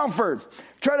the comfort,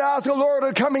 try to ask the Lord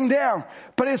to coming down,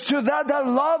 but it's to that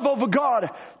love of God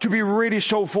to be really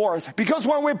show forth. Because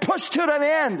when we push to the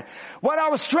end, when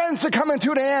our strengths are coming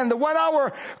to the end, when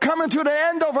our coming to the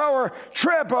end of our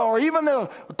trip, or even the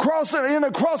crossing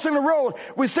the road,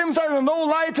 we seems like no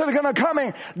light is gonna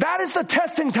coming. That is the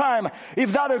testing time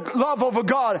if that love of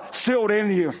God still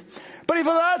in you. But if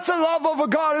that's the love of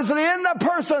God is in that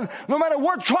person, no matter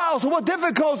what trials, what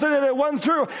difficulties they went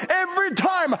through, every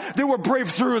time they were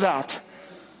brave through that.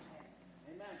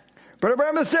 Brother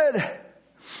Branham said,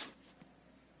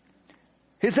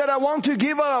 I want to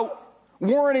give a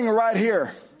warning right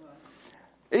here.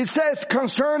 It says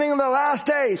concerning the last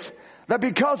days, that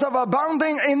because of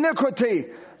abounding iniquity,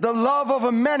 the love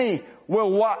of many will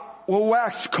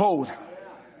wax cold.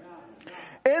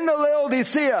 In the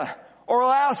Laodicea, or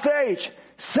last age,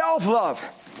 self-love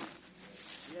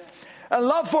and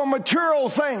love for material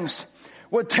things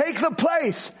will take the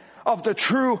place of the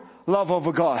true love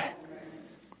of God.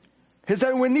 He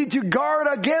said we need to guard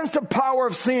against the power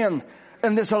of sin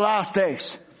in this last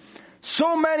days.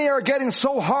 So many are getting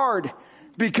so hard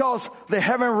because they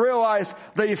haven't realized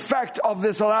the effect of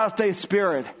this last day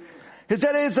spirit. He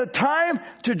said it is a time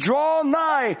to draw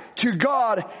nigh to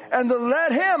God and to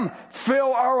let Him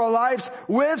fill our lives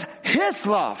with His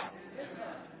love.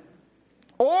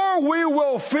 Or we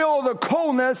will feel the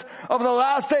coldness of the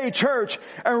last day church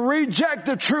and reject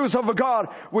the truth of God,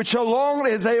 which alone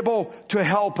is able to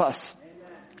help us.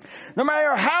 No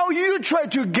matter how you try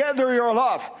to gather your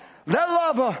love, that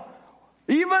love,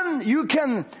 even you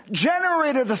can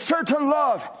generate a certain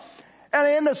love, and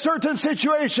in a certain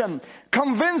situation,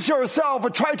 convince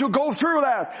yourself, try to go through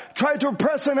that, try to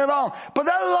press it on. But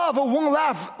that love won't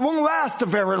last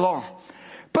very long.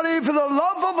 But if the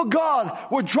love of God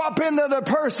will drop into the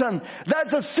person,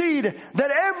 that's a seed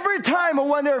that every time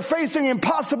when they're facing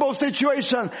impossible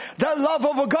situation, that love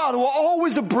of God will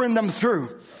always bring them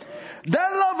through.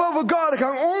 That love of God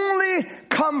can only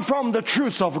come from the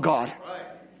truth of God.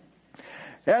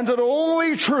 And the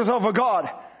only truth of God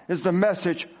is the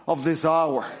message of this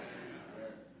hour.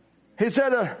 He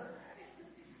said,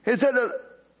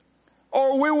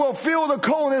 or we will feel the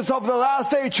coldness of the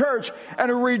last day church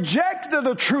and reject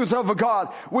the truth of God,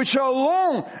 which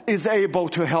alone is able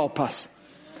to help us.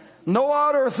 No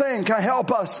other thing can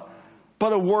help us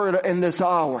but a word in this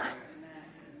hour.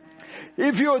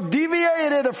 If you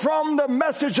deviated from the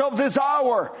message of this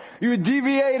hour, you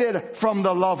deviated from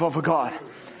the love of God.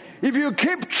 If you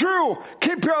keep true,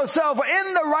 keep yourself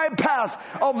in the right path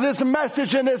of this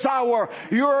message in this hour,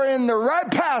 you're in the right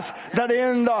path, that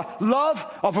in the love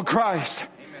of Christ.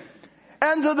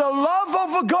 And the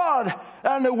love of God,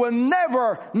 and it will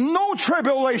never, no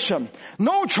tribulation,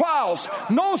 no trials,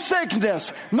 no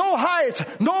sickness, no height,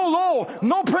 no low,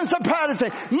 no principality,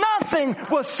 nothing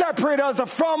will separate us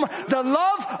from the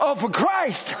love of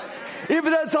Christ. If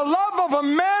there's a love of a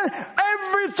man,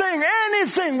 everything,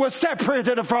 anything was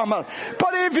separated from us.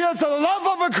 But if there's the love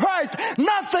of a Christ,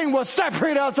 nothing will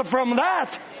separate us from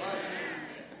that.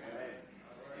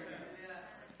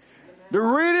 The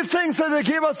really things that they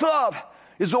give us love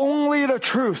is only the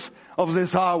truth of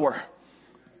this hour.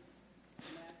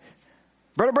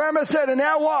 Brother Branham said, and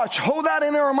now watch, hold that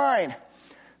in your mind.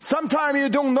 Sometimes you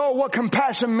don't know what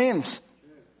compassion means.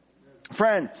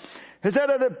 Friend, he said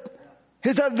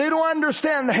they don't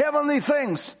understand the heavenly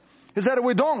things. He said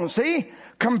we don't. See,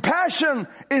 compassion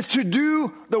is to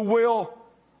do the will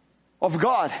of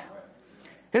God.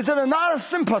 He said not a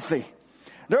sympathy.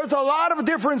 There's a lot of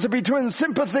difference between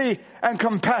sympathy and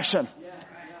compassion.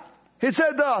 He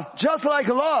said just like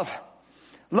love.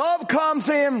 Love comes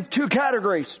in two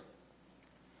categories.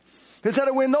 He said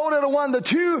we know that the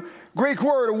two Greek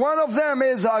words, one of them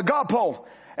is agapo,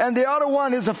 and the other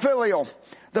one is a filial.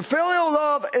 The filial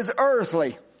love is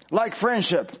earthly, like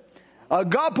friendship.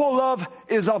 Agapo love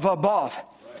is of above.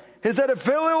 He said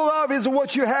filial love is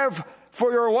what you have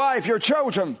for your wife, your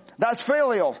children. That's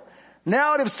filial.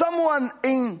 Now if someone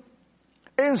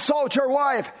insults your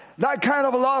wife, that kind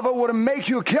of love would make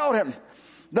you kill him.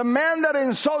 The man that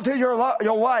insulted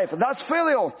your wife, that's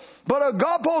filial. But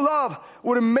agapo love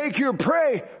would make you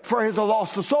pray for his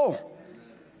lost soul.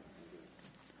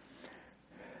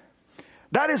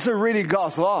 That is really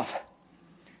God's love.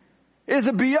 It's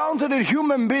beyond the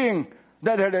human being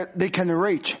that they can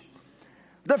reach.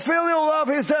 The filial love,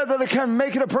 he said, that it can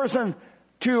make a person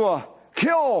to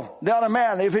kill the other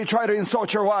man if he tried to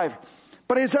insult your wife.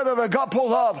 But he said that agapo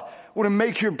love would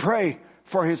make you pray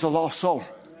for his lost soul.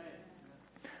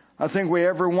 I think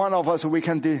every one of us, we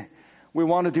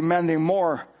want to demanding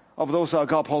more of those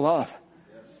agapo love.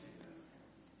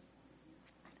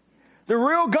 The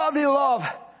real godly love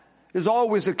is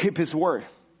always to keep his word.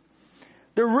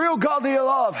 The real godly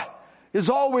love is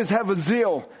always have a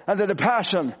zeal and the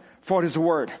passion for his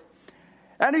word.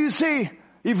 And you see,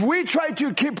 if we try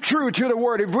to keep true to the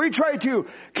word, if we try to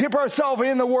keep ourselves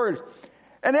in the word,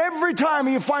 and every time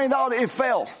you find out it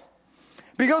fails,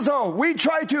 because we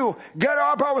try to get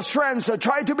up our strength,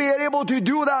 try to be able to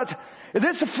do that,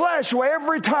 this flesh will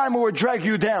every time will drag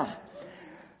you down.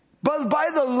 But by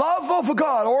the love of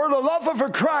God or the love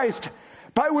of Christ,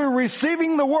 by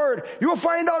receiving the word, you'll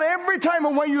find out every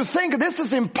time when you think this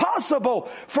is impossible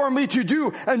for me to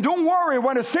do. And don't worry,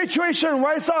 when a situation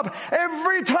rises up,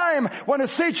 every time when a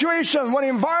situation, when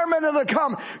environment will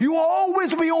come, you will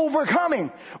always be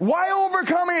overcoming. Why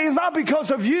overcoming? Is not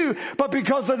because of you, but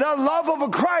because of that love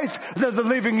of Christ that's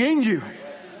living in you.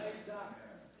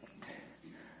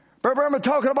 Brother Branham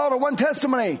talking about one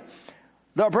testimony,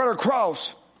 the Brother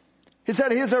Krause. He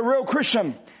said he's a real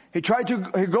Christian. He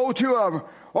go to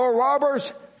robbers,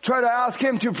 try to ask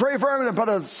him to pray for him, but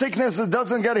the sickness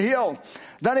doesn't get healed.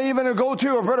 Then he even go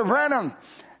to Brother Branham,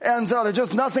 and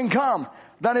just nothing come.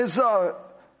 Then his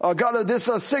this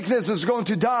sickness is going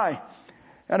to die.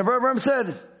 And Brother Branham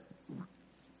said,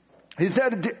 he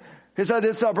said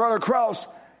this Brother Krause,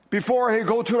 before he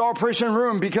go to the operation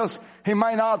room, because he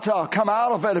might not come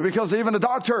out of it, because even the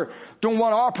doctor don't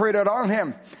want to operate it on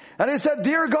him. And he said,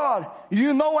 dear God,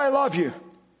 you know I love you.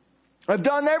 I've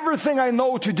done everything I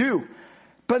know to do.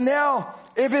 But now,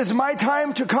 if it's my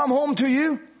time to come home to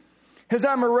you, he said,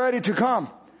 I'm ready to come.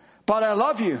 But I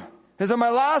love you. He said, my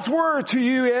last word to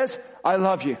you is, I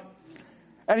love you.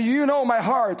 And you know my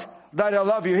heart that I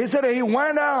love you. He said he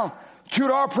went down to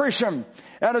the operation.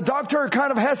 And the doctor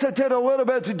kind of hesitated a little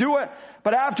bit to do it.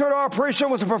 But after the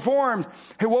operation was performed,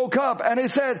 he woke up and he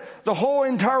said the whole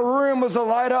entire room was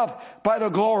light up by the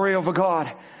glory of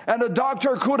God. And the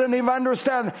doctor couldn't even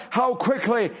understand how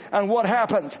quickly and what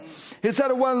happened. He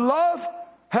said when love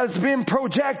has been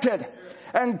projected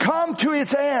and come to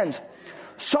its end,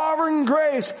 sovereign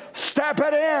grace stepped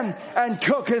in and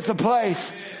took his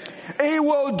place. He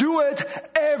will do it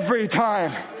every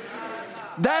time.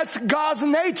 That's God's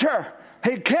nature.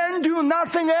 He can do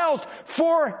nothing else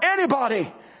for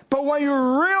anybody. But when you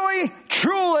really,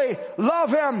 truly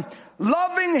love Him,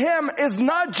 loving Him is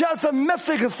not just a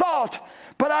mystic thought,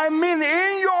 but I mean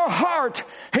in your heart,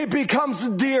 He becomes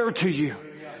dear to you.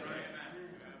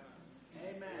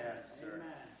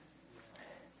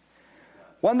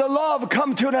 when the love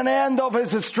comes to an end of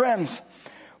his strength,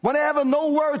 when they have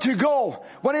nowhere to go,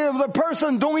 when the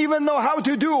person don't even know how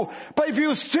to do, but if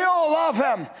you still love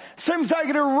him, seems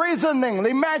like the reasoning, the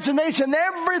imagination,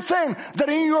 everything that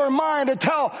in your mind to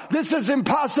tell this is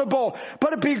impossible.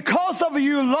 But because of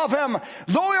you love him,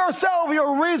 though yourself,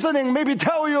 your reasoning maybe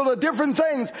tell you the different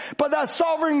things, but that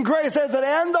sovereign grace at the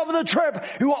end of the trip,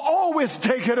 you will always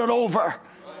take it over.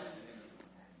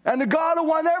 And God,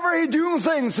 whenever He doing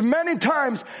things, many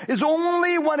times, is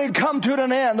only when it come to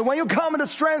an end. When you come to the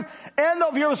strength, end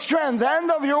of your strength, end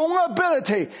of your own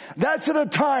ability, that's the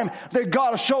time that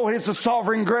God show His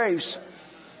sovereign grace.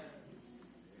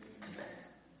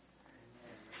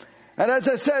 And as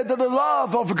I said, the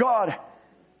love of God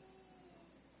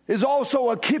is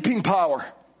also a keeping power.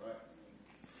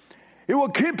 It will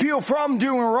keep you from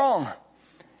doing wrong.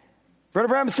 Brother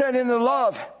Branham said in the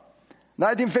Love,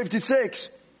 1956,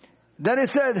 then he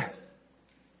said,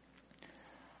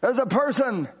 there's a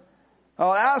person,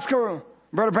 asked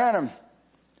Brother Branham.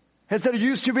 He said, he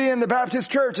used to be in the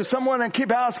Baptist church. And someone and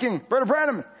keep asking, Brother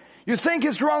Branham, you think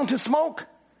it's wrong to smoke?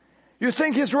 You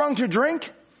think it's wrong to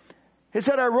drink? He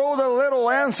said, I wrote a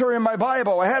little answer in my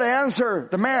Bible. I had to answer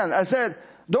the man. I said,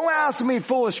 don't ask me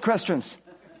foolish questions.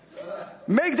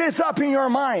 Make this up in your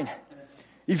mind.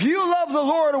 If you love the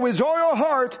Lord with all your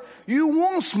heart, you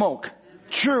won't smoke,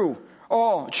 chew,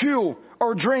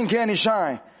 or drink any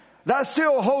shine. That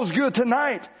still holds good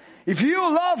tonight. If you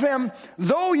love Him,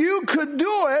 though you could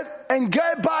do it and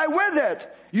get by with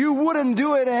it, you wouldn't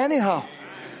do it anyhow.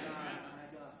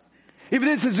 If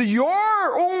this is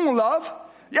your own love,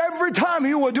 every time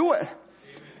you will do it.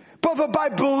 But by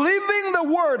believing the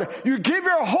Word, you give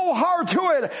your whole heart to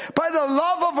it by the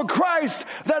love of Christ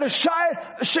that is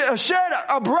shed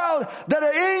abroad, that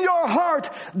are in your heart.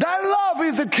 That love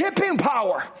is a keeping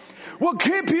power. Will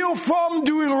keep you from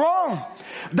doing wrong.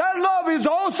 That love is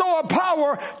also a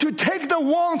power to take the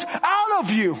want out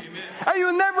of you. Amen. And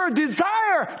you never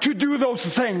desire to do those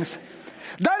things.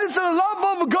 That is the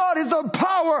love of God, is the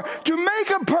power to make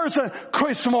a person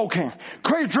quit smoking,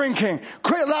 quit drinking,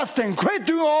 quit lusting, quit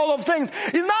doing all of things.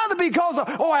 It's not because of,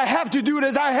 I have to do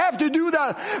this, I have to do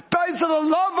that. But it's the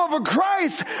love of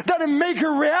Christ that make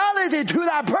a reality to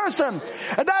that person.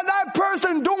 And that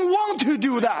person don't want to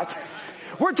do that.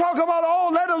 We're talking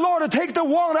about, let the Lord take the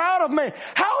want out of me.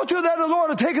 How to let the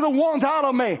Lord take the want out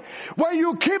of me? When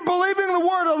you keep believing the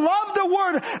Word and love the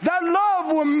Word, that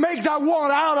love will make that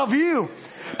want out of you.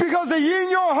 Because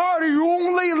in your heart, you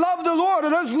only love the Lord,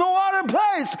 and there's no other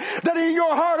place that in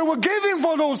your heart will give Him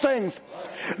for those things.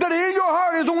 That in your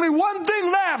heart is only one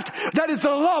thing left, that is the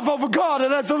love of God,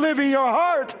 and that's to live in your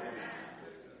heart.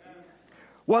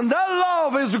 When that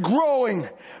love is growing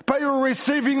by you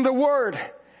receiving the Word,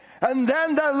 and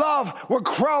then that love will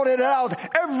crowd it out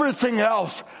everything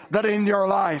else that in your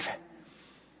life.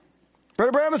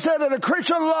 Brother Branham said that a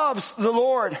Christian loves the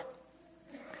Lord.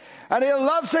 And he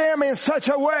loves Him in such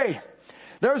a way.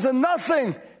 There's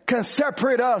nothing can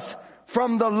separate us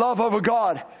from the love of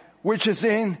God, which is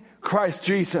in Christ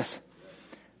Jesus.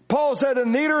 Paul said that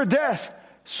neither death,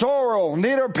 sorrow,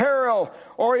 neither peril,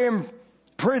 or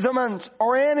imprisonment,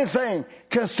 or anything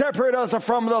can separate us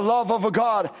from the love of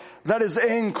God that is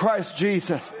in Christ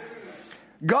Jesus.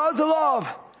 God's love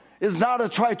is not to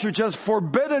try to just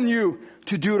forbidden you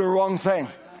to do the wrong thing.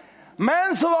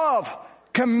 Man's love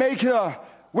can make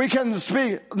we can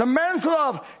speak. The man's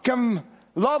love can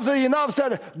love you enough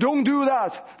said, don't do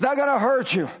that. That's gonna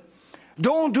hurt you.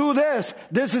 Don't do this.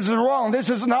 This is wrong. This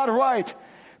is not right.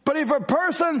 But if a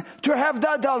person to have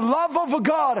that love of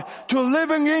God to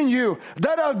living in you,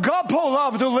 that agape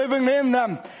love to living in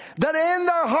them, that in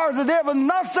their heart that they have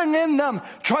nothing in them,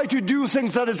 try to do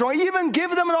things that is wrong, even give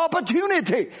them an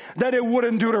opportunity that it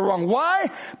wouldn't do the wrong.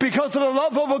 Why? Because the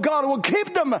love of God will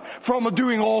keep them from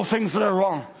doing all things that are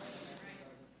wrong.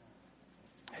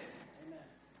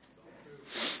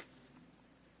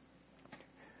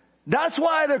 That's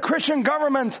why the Christian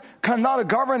government cannot a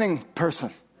governing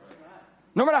person.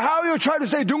 No matter how you try to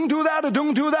say, don't do that or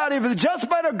don't do that, if it's just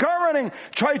by the governing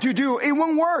try to do, it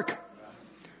won't work.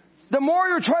 The more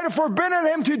you try to forbid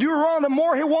him to do wrong, the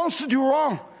more he wants to do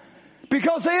wrong.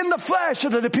 Because in the flesh,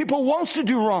 the people wants to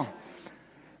do wrong.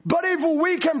 But if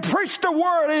we can preach the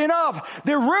word enough,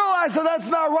 they realize that that's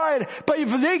not right. But if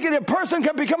the person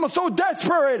can become so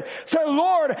desperate, say,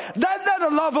 Lord, let the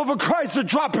love of Christ to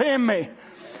drop in me.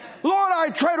 Lord, I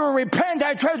try to repent.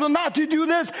 I try to not to do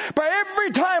this. But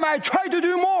every time I try to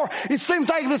do more, it seems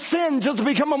like the sin just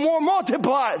become more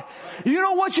multiplied. You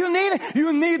know what you need?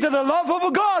 You need the love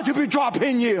of God to be dropped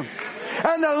in you.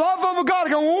 And the love of God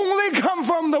can only come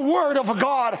from the Word of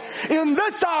God. In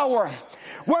this hour,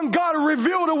 when God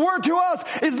revealed the Word to us,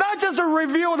 it's not just to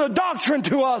reveal the doctrine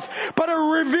to us, but to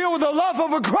reveal the love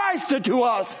of Christ to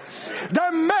us.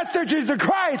 That message is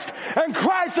Christ, and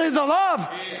Christ is the love.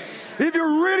 If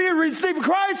you really receive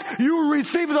Christ, you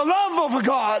receive the love of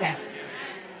God.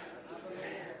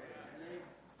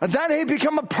 And then He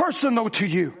becomes personal to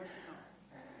you.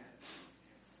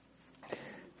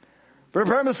 Brother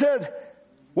Branham said,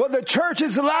 what the church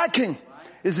is lacking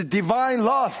is a divine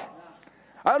love.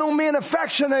 I don't mean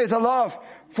affectionate love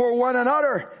for one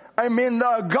another. I mean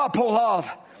the agape love,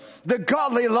 the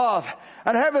godly love.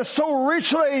 And have it so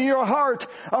richly in your heart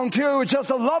until you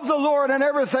just love the Lord and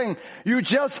everything. You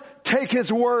just take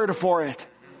His word for it.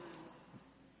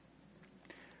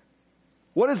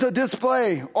 What is the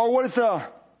display, or what is the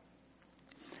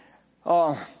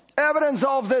evidence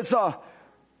of this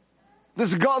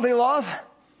godly love?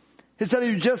 He said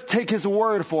you just take His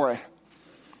word for it.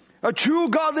 A true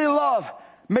godly love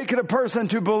makes a person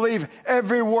to believe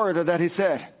every word that He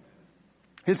said.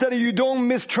 He said you don't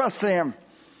mistrust Him.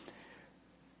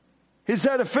 He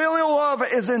said filial love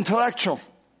is intellectual.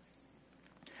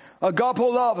 Agape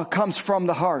love comes from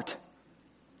the heart.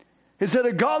 He said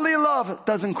a godly love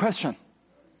doesn't question.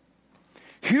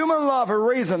 Human love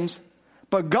reasons,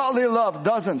 but godly love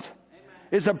doesn't.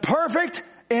 It's a perfect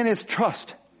in its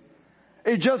trust.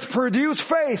 It just produces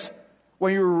faith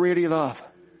when you really love.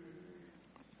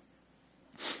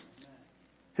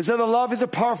 He said the love is a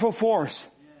powerful force.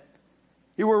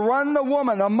 It will run the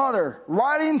woman, a mother,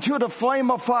 right into the flame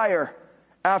of fire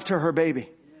after her baby.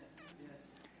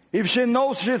 If she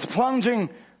knows she's plunging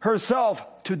herself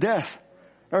to death,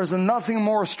 there's nothing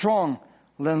more strong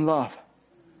than love.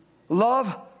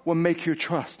 Love will make you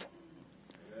trust.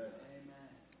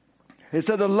 He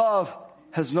said the love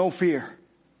has no fear.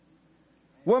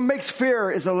 What makes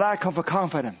fear is a lack of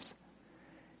confidence.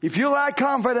 If you lack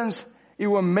confidence, it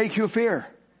will make you fear.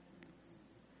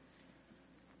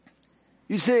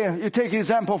 You see, you take an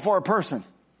example for a person.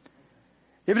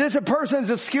 If this person is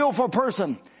a skillful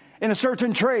person in a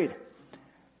certain trade,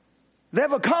 they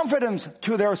have a confidence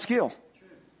to their skill.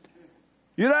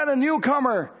 You let a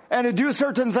newcomer and to do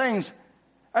certain things,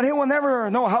 and he will never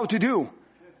know how to do.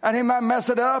 And he might mess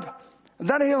it up.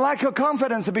 Then he lacks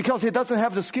confidence because he doesn't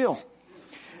have the skill.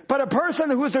 But a person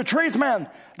who is a tradesman,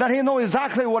 that he knows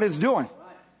exactly what he's doing.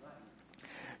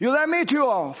 You let me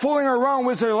to fooling around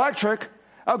with the electric,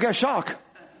 I'll get shocked.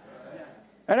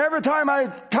 And every time I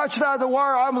touch that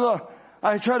wire,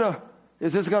 I try to,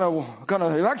 is this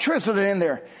gonna electricity in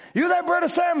there? You let Brother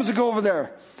Sams go over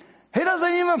there. He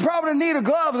doesn't even probably need a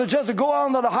glove to just go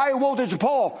on to the high voltage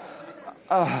pole.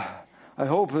 I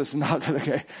hope it's not the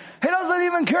case. He doesn't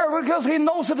even care because he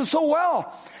knows it so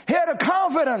well. He had a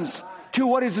confidence to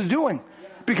what he's doing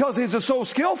because he's so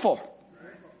skillful.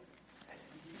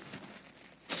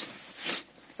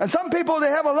 And some people, they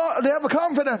have a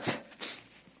confidence.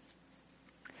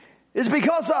 It's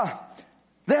because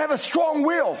they have a strong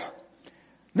will.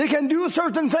 They can do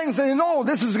certain things and they know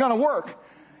this is going to work.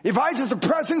 If I just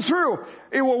pressing through,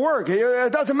 it will work.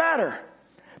 It doesn't matter.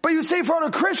 But you see, for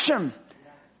the Christian,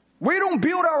 we don't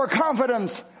build our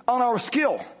confidence on our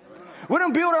skill. We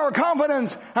don't build our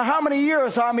confidence on how many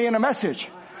years I'm in a message.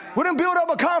 We don't build up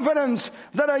a confidence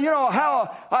that,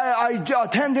 how I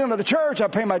attend into the church, I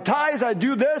pay my tithes, I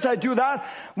do this, I do that.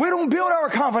 We don't build our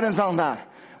confidence on that.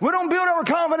 We don't build our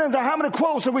confidence on how many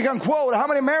quotes that we can quote, how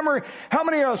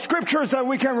many scriptures that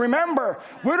we can remember.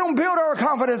 We don't build our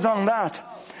confidence on that.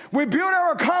 We build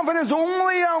our confidence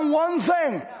only on one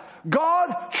thing.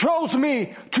 God chose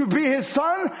me to be His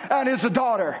son and His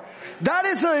daughter. That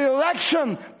is the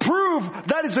election proof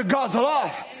that is God's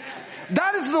love.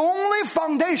 That is the only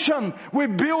foundation we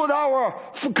build our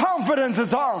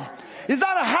confidences on. It's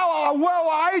not how well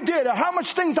I did, how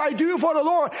much things I do for the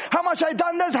Lord, how much I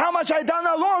done this, how much I done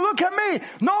that. Lord, look at me.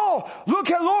 No, look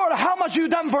at Lord, how much you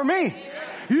done for me.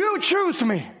 You choose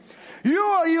me.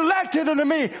 You elected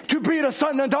me to be the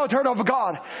son and daughter of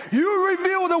God. You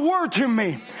revealed the word to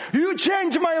me. You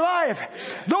changed my life.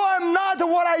 Though I'm not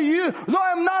what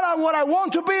I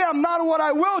want to be, I'm not what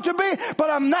I will to be,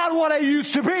 but I'm not what I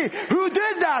used to be. Who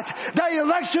did that? The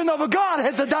election of God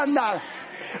has done that.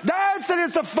 That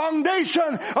is the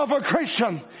foundation of a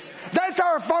Christian. That's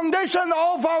our foundation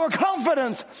of our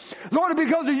confidence. Lord,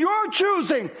 because of your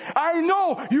choosing, I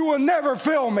know you will never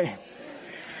fail me.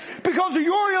 Because of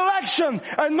your election,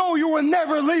 I know you will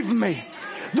never leave me.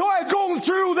 Though I've gone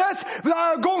through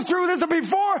this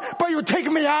before, but you're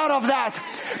taking me out of that.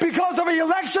 Because of the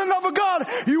election of God,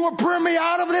 you will bring me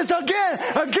out of this again,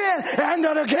 and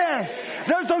again.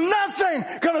 There's nothing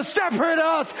going to separate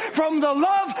us from the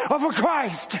love of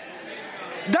Christ.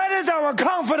 That is our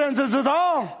confidence as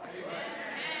all.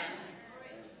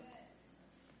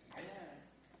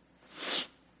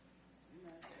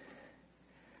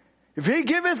 If He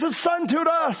gives His Son to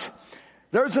us,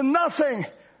 there's nothing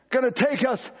going to take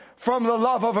us from the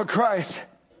love of Christ.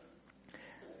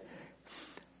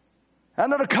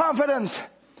 And the confidence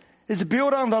is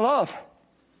built on the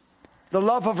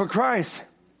love of Christ.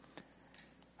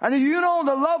 And you know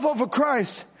the love of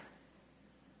Christ,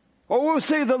 or we'll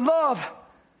say the love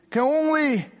can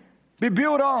only be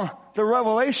built on the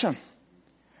revelation.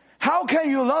 How can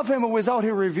you love Him without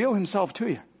He reveal Himself to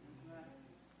you?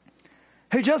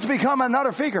 He just become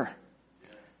another figure.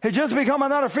 He just become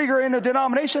another figure in the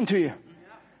denomination to you.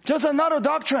 Just another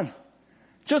doctrine.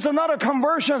 Just another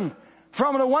conversion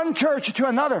from the one church to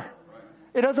another.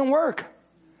 It doesn't work.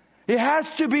 He has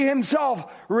to be Himself,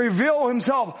 reveal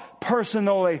Himself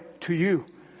personally to you.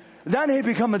 Then He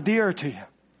become dear to you.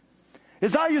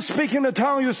 It's not you speak in the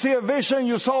tongue, you see a vision,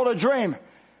 you saw a dream.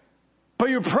 But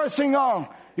you're pressing on.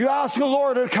 You ask the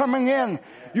Lord to coming in.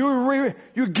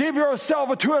 You give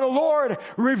yourself to the Lord,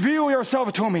 reveal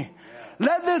yourself to me.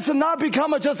 Let this not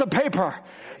become just a paper.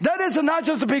 Let this not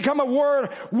just become a word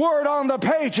on the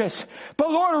pages. But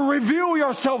Lord, reveal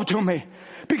yourself to me.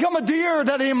 Become a dear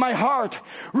that in my heart.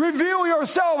 Reveal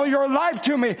yourself, your life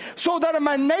to me, so that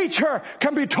my nature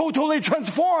can be totally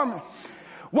transformed.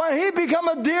 When He become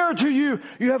a dear to you,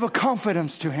 you have a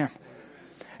confidence to Him.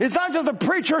 It's not just a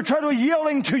preacher trying to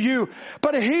yelling to you,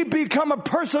 but He become a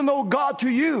personal God to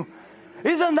you.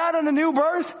 Isn't that in the new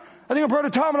birth? I think Brother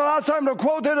Tom the last time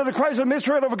quoted the Christ, the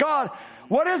mystery of God.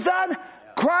 What is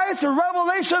that? Christ, the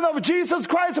revelation of Jesus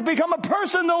Christ become a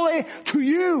personally to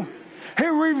you. He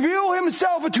reveal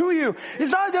Himself to you.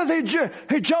 It's not just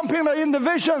He jump in the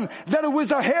vision that with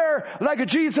the hair like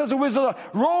Jesus with a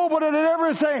robe and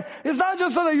everything. It's not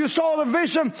just that you saw the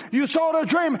vision, you saw the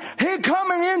dream. He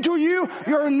coming into you,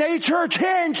 your nature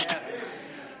changed.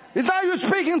 It's not you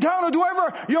speaking tongue or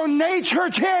whatever. Your nature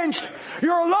changed.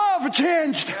 Your love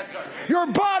changed.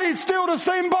 Your body still the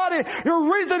same body.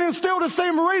 Your reasoning is still the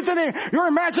same reasoning. Your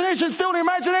imagination is still the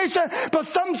imagination. But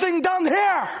something down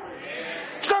here.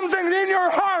 Something in your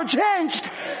heart changed.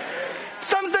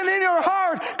 Something in your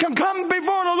heart can come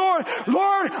before the Lord.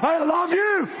 Lord, I love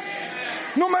you.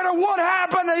 No matter what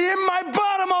happened in my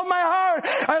bottom of my heart,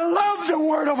 I love the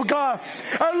Word of God.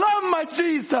 I love my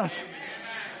Jesus.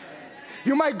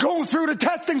 You might go through the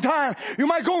testing time. You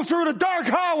might go through the dark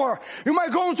hour. You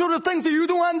might go through the things that you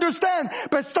don't understand.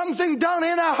 But something down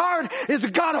in our heart is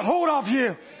got a hold of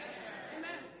you.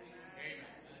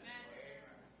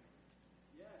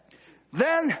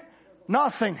 Then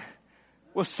nothing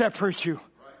will separate you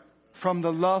from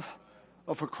the love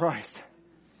of Christ.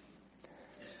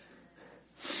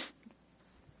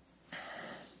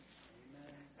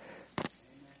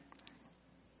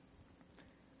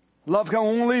 Love can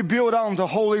only build on the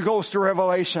Holy Ghost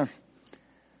revelation.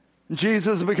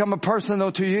 Jesus become a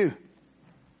personal to you.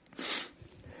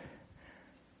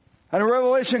 And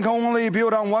revelation can only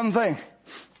build on one thing.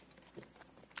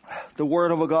 The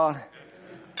Word of God.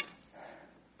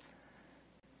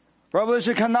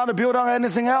 Revelation cannot build on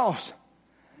anything else.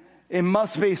 It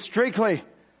must be strictly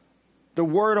the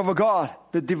Word of God,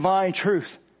 the divine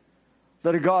truth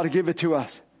that God give it to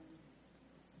us.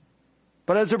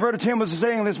 But as Brother Tim was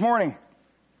saying this morning,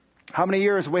 how many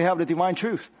years we have the divine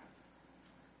truth?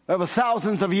 We have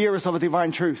thousands of years of the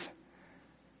divine truth.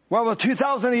 We have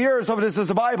 2,000 years of this is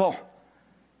the Bible.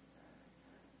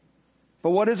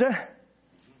 But what is it?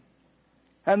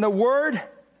 And the Word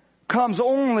comes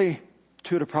only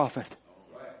to the prophet.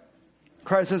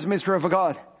 Christ is the mystery of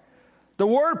God. The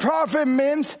word prophet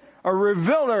means a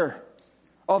revealer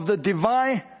of the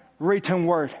divine written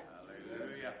word.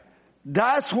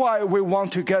 That's why we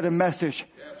want to get a message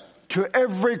to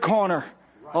every corner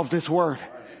of this world,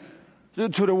 to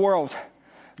the world.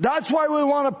 That's why we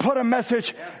want to put a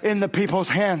message in the people's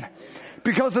hand.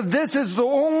 Because this is the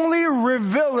only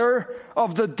revealer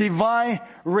of the divine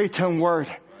written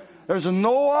word. There's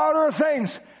no other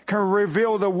things can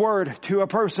reveal the word to a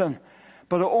person,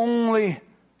 but only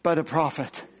by the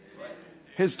prophet.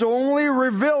 He's the only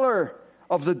revealer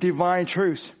of the divine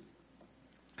truth.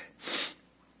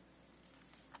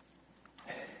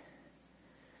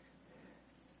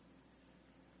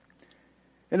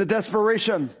 In the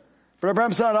desperation, Brother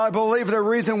Branham said, I believe the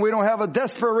reason we don't have a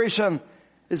desperation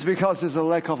is because there's a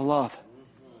lack of love.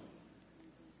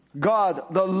 God,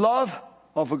 the love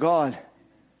of God.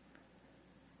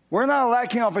 We're not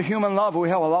lacking of a human love. We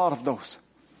have a lot of those.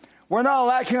 We're not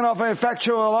lacking of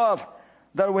effectual love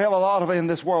that we have a lot of in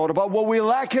this world. But what we're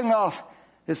lacking of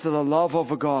is the love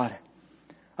of God.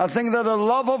 I think that the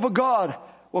love of God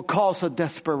will cause a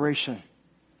desperation.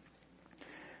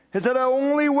 He said the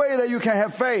only way that you can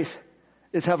have faith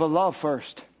is have a love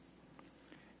first.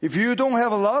 If you don't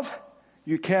have a love,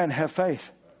 you can't have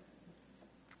faith.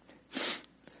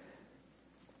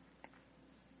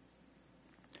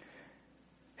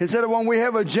 He said when we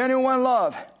have a genuine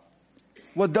love,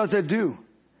 what does it do?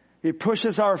 It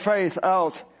pushes our faith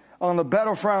out on the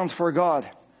battlefront for God.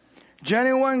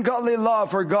 Genuine godly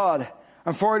love for God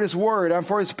and for His Word and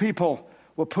for His people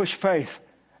will push faith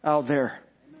out there.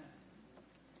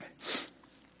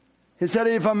 He said,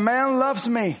 if a man loves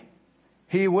me,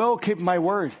 he will keep my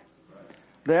word.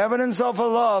 The evidence of a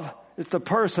love is the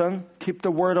person keep the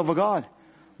word of a God.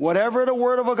 Whatever the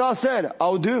word of a God said,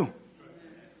 I'll do.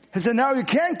 He said, now you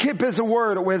can't keep His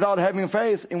word without having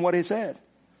faith in what He said.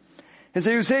 He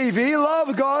said, you see, if he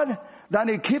loves God, then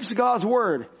he keeps God's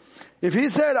word. If He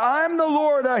said, I am the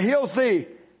Lord that heals thee,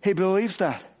 he believes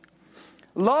that.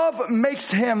 Love makes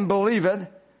him believe it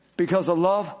because the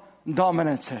love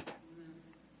dominates it.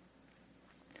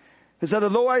 He said,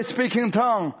 though I speak in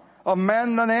tongue of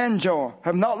man and angel,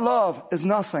 have not love, is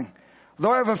nothing.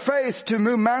 Though I have a faith to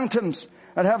move mountains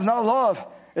and have not love,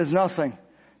 is nothing.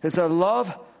 He said,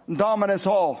 love dominates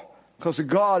all, because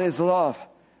God is love,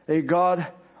 a God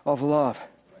of love.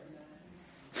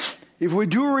 If we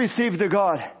do receive the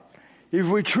God, if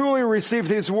we truly receive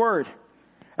His word,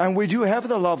 and we do have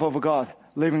the love of God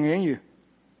living in you,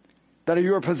 that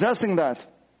you are possessing that.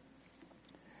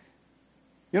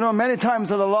 You know, many times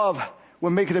the love will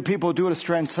make the people do the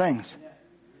strange things.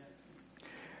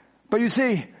 But you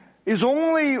see, it's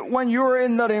only when you're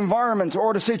in that environment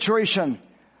or the situation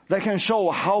that can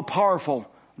show how powerful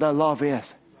that love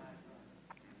is.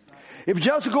 If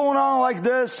just going on like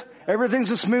this,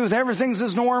 everything's smooth, everything's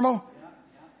is normal,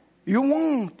 you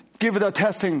won't give it a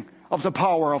testing of the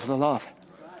power of the love.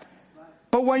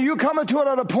 But when you come to it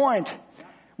at a point,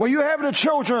 when you have the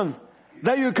children,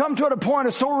 that you come to a point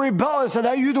that's so rebellious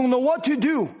that you don't know what to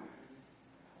do.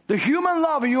 The human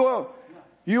love, you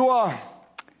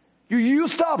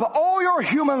used up all your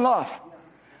human love.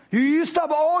 You used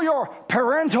up all your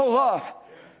parental love.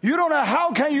 You don't know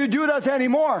how can you do that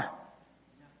anymore.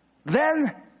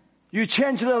 Then you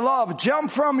change the love,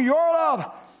 jump from your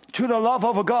love to the love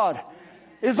of God.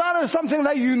 It's not something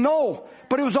that you know,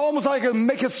 but it was almost like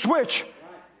make a switch.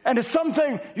 And it's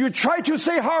something you try to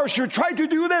say harsh, you try to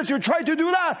do this, you try to do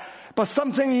that, but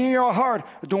something in your heart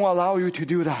don't allow you to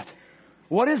do that.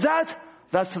 What is that?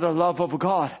 That's the love of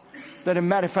God that is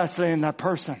manifested in that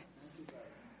person.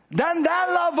 Then that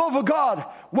love of God,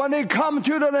 when they come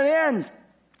to the end,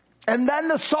 and then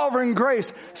the sovereign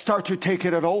grace start to take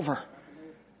it over.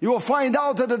 You will find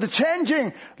out that the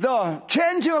changing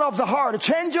of the heart, the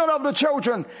changing of the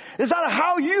children, is not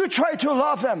how you try to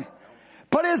love them,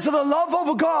 but it's the love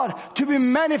of God to be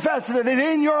manifested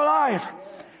in your life.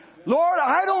 Lord,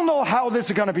 I don't know how this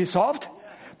is going to be solved,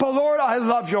 but Lord, I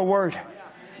love your word.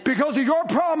 Because your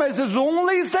promise is the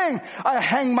only thing I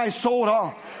hang my soul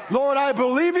on. Lord, I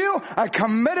believe you. I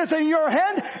commit it in your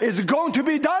hand. It's going to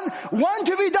be done. When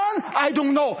to be done, I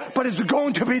don't know, but it's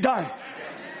going to be done.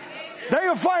 Then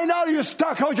you find out you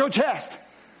stuck out your chest.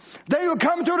 Then you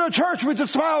come to the church with a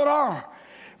smile on.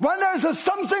 When there's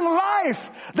something life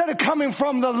that is coming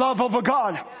from the love of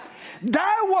God,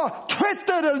 that will twist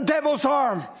the devil's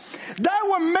arm. That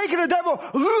will make the devil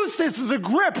lose his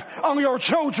grip on your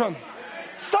children.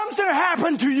 Something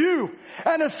happened to you,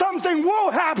 and something will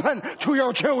happen to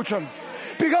your children.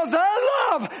 Because that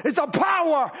love is a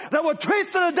power that will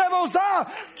twist the devil's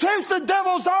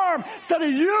arm, so that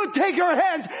you take your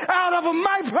hand out of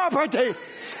my property.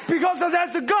 Because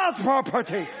that's God's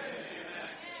property.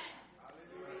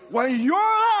 When your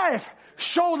life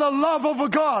showed the love of a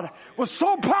God was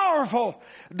so powerful,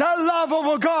 that love of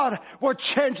a God will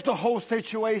change the whole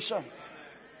situation.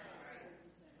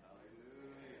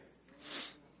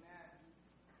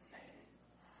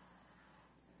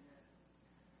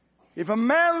 If a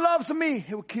man loves me,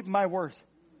 he will keep my word.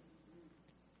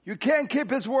 You can't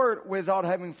keep his word without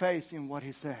having faith in what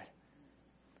he said.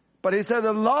 But he said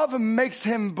the love makes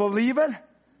him believe it,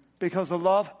 because the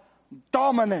love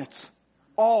dominates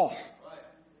all.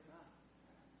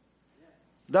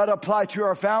 That apply to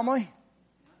your family.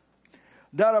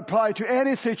 That apply to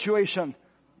any situation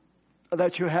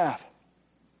that you have.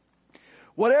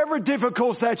 Whatever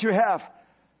difficulties that you have,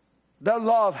 that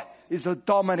love is a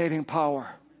dominating power.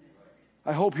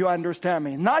 I hope you understand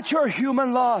me. Not your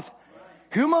human love.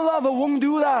 Human love won't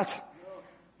do that.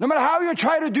 No matter how you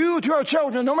try to do to your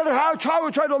children, no matter how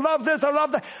you try to love this, I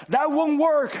love that, that won't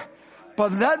work.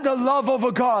 But let the love of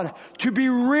a God to be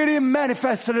really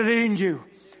manifested in you.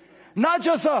 Not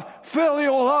just a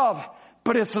filial love,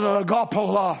 but it's an agape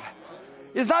love.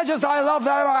 It's not just I love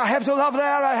that, I have to love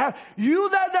that, You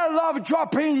let that love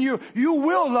drop in you, you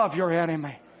will love your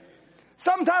enemy.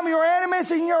 Sometimes your enemy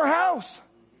is in your house.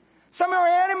 Some of your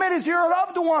enemy is your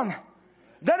loved one.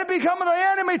 Then it becomes the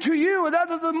enemy to you.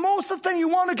 That is the most thing you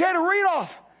want to get rid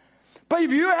of. But if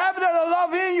you have that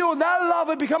love in you, that love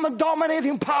will become a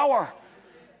dominating power.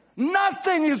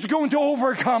 Nothing is going to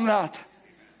overcome that.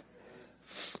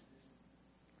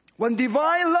 When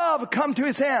divine love come to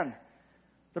his hand,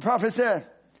 the prophet said,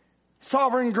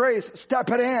 sovereign grace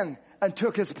stepped in and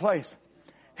took his place.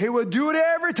 He will do it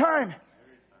every time.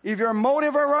 If your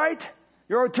motive are right,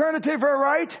 your alternative are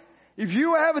right, if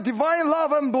you have a divine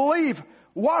love and belief,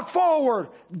 walk forward,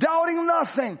 doubting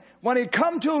nothing. When it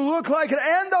come to look like the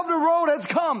end of the road has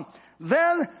come,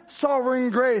 then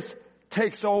sovereign grace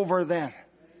takes over then.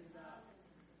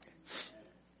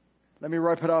 Let me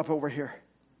wrap it up over here.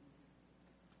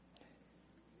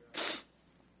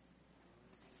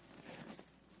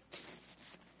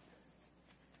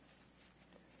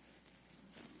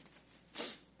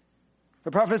 The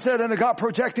prophet said, and God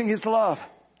projecting his love.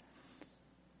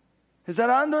 He said,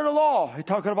 under the law, he's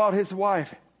talking about his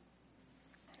wife.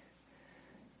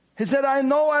 He said, I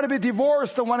know I'd be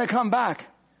divorced when I come back.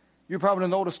 You probably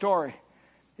know the story.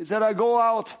 He said, I go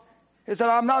out. He said,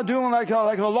 I'm not doing like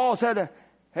the law said.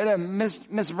 Hey,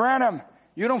 Miss Branham,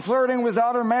 you don't flirting with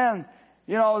other men.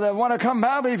 You know, that want to come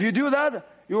back. But if you do that,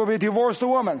 you will be a divorced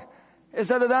woman. He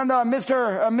said, then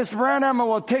Mr. Branham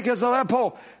will take his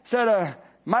Aleppo. Said,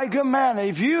 my good man,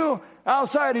 if you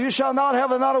outside, you shall not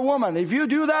have another woman. If you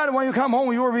do that, when you come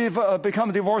home, you will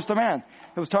become a divorced man.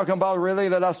 He was talking about really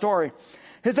that story.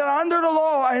 He said, under the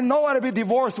law, I know I'd be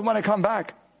divorced when I come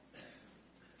back.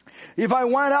 If I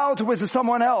went out with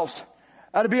someone else,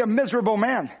 I'd be a miserable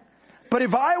man. But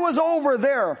if I was over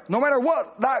there, no matter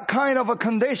what that kind of a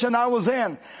condition I was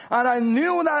in, and I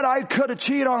knew that I could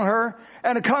cheat on her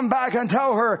and come back and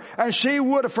tell her, and she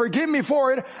would forgive me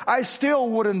for it, I still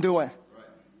wouldn't do it.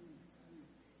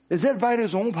 Is it by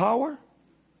his own power?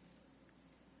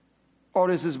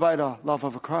 Or is this by the love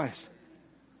of Christ?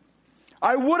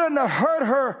 I wouldn't have hurt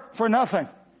her for nothing.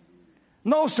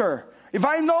 No, sir. If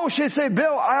I know she said,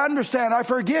 Bill, I understand, I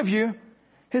forgive you.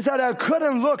 He said, I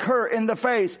couldn't look her in the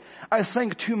face. I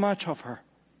think too much of her.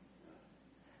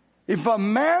 If a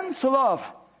man's love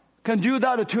can do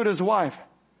that to his wife,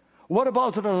 what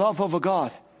about the love of a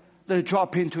God that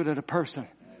drop into the person?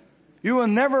 You will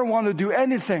never want to do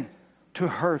anything to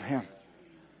hurt him.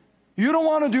 You don't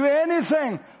want to do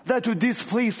anything that to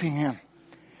displeasing him.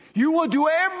 You will do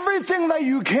everything that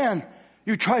you can.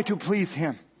 You try to please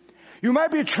him. You might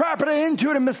be trapped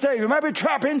into the mistake. You might be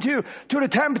trapped into the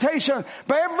temptation.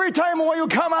 But every time when you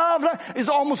come out of that, it's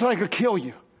almost like it kill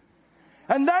you.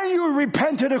 And then you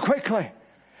repented quickly.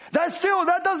 That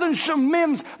doesn't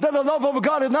mean that the love of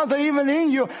God is not even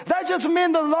in you. That just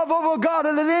means the love of God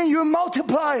is in you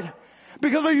multiplied.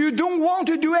 Because you don't want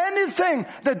to do anything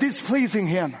that displeasing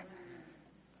him.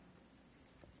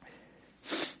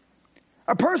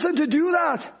 A person to do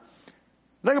that,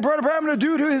 like a brother Branham to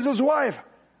do to his wife.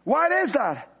 Why is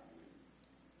that?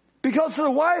 Because the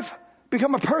wife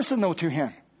become a personal to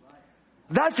him.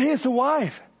 That's his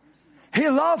wife. He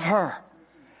loves her.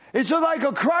 It's just like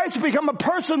a Christ become a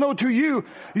personal to you.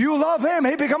 You love him.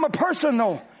 He become a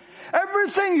personal.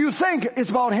 Everything you think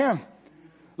is about him.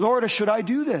 Lord, should I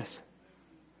do this?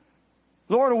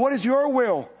 Lord, what is your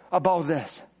will about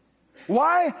this?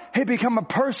 Why? He become a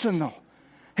personal.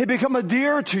 He become a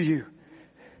dear to you.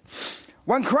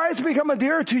 When Christ become a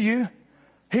dear to you,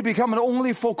 he become the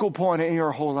only focal point in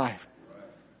your whole life.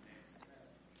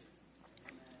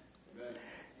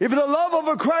 If the love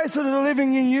of Christ is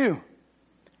living in you,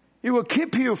 it will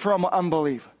keep you from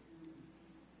unbelief.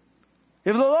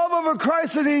 If the love of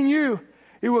Christ is in you,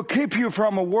 it will keep you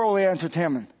from a worldly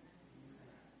entertainment.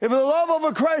 If the love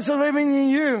of Christ is living in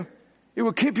you, it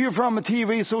will keep you from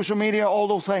TV, social media, all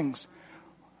those things.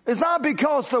 It's not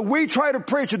because that we try to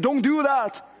preach, don't do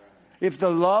that. If the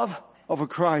love of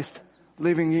Christ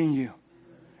living in you,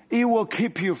 it will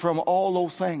keep you from all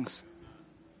those things.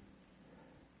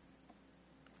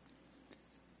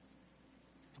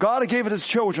 God gave his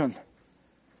children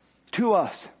to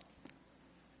us.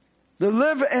 They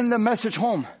live in the message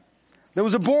home. They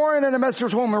was born in a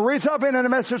message home and raised up in a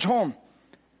message home.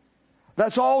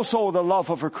 That's also the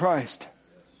love of Christ.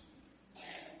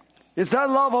 It's that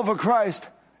love of Christ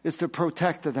is to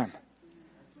protect them.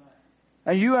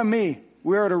 And you and me,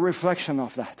 we are the reflection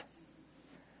of that.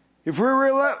 If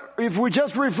we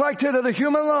just reflected the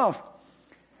human love,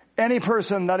 any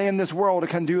person that in this world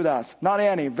can do that. Not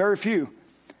any, very few.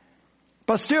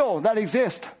 But still, that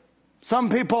exists. Some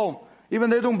people, even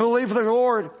they don't believe the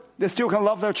Lord, they still can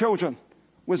love their children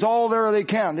with all they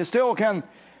can. They still can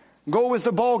go with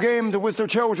the ball game with their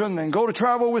children and go to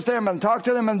travel with them and talk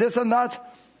to them and this and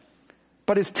that.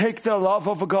 But it's take the love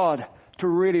of God to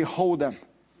really hold them,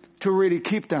 to really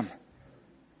keep them.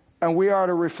 And we are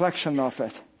the reflection of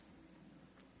it.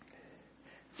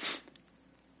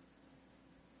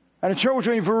 And the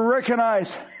children, if you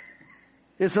recognize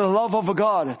it's the love of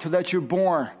God to let you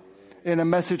born in a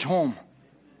message home,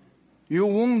 you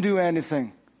won't do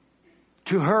anything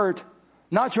to hurt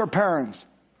not your parents,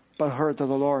 but hurt the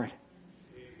Lord.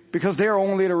 Because they are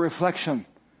only the reflection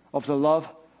of the love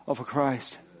of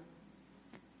Christ.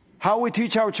 How we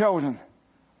teach our children,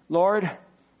 Lord,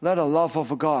 let the love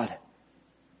of God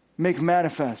make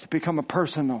manifest, become a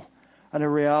personal and a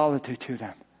reality to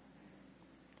them.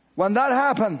 When that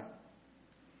happens,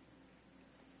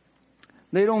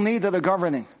 they don't need the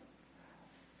governing.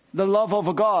 The love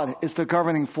of God is the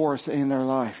governing force in their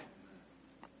life.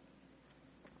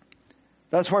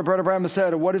 That's why Brother Branham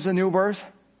said, what is a new birth?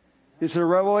 It's a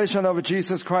revelation of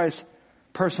Jesus Christ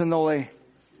personally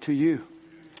to you.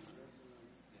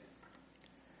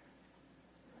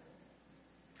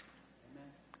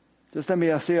 Just let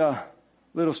me see a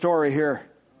little story here.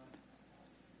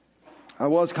 I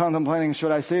was contemplating,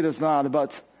 should I say this or not,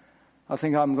 but I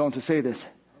think I'm going to say this.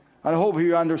 I hope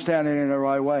you understand it in the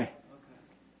right way.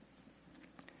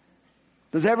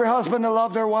 Does every husband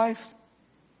love their wife?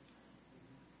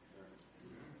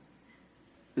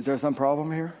 Is there some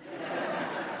problem here?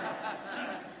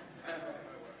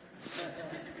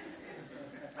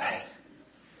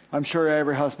 I'm sure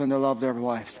every husband loves their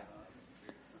wives.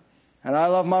 And I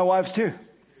love my wives too.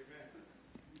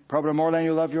 Probably more than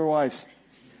you love your wives.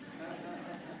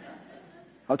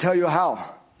 I'll tell you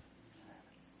how.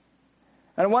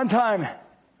 And one time,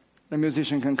 the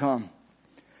musician can come.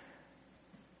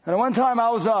 And one time I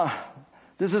was,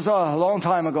 this is a long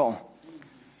time ago.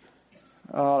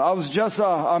 I was just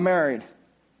married.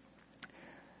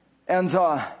 And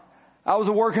I was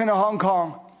working in Hong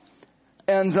Kong.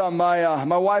 And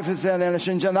my wife is in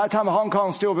Shenzhen. That time Hong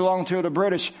Kong still belonged to the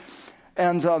British.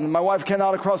 And my wife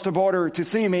cannot cross the border to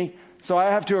see me. So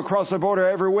I have to cross the border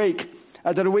every week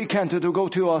at the weekend to go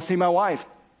to see my wife.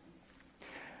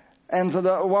 And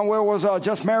so when we was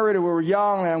just married, we were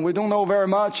young and we don't know very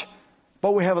much.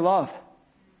 But we have love.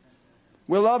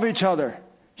 We love each other.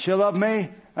 She loved me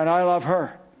and I love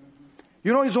her.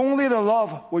 You know, it's only the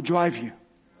love will drive you.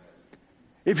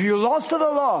 If you lost the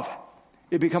love,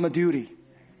 it become a duty.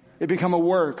 It become a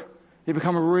work. It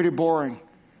become really boring.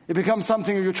 It becomes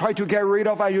something you try to get rid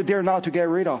of and you dare not to get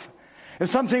rid of.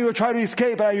 It's something you try to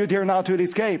escape and you dare not to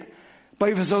escape. But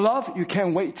if it's a love, you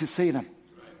can't wait to see them.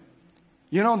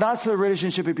 You know, that's the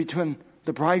relationship between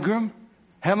the bridegroom,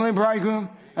 heavenly bridegroom,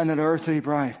 and an earthly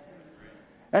bride.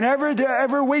 And every day,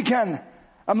 every weekend,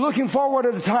 I'm looking forward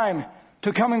to the time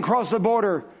to come and cross the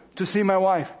border to see my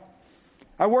wife.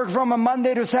 I work from a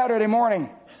Monday to Saturday morning.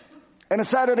 And a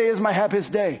Saturday is my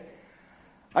happiest day.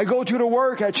 I go to the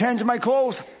work, I change my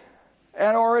clothes,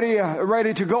 and already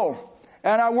ready to go.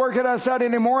 And I work at a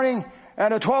Saturday morning,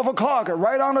 and at 12 o'clock,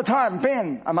 right on the time,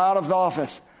 bang, I'm out of the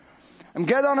office. I'm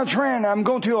getting on a train, I'm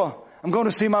going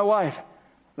to see my wife.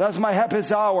 That's my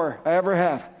happiest hour I ever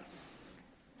have.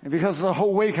 And because the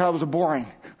whole week I was boring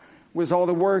with all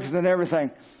the works and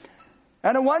everything.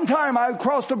 And at one time I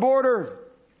crossed the border.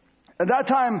 At that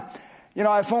time, you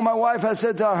know, I phoned my wife. I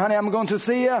said, honey, I'm going to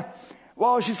see you.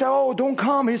 Well, she said, oh, don't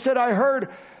come. He said, I heard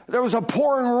there was a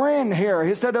pouring rain here.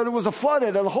 He said that it was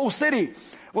flooded. The whole city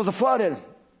was flooded.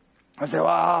 I said,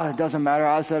 well, it doesn't matter.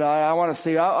 I said, I want to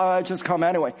see. I just come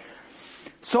anyway.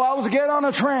 So I was getting on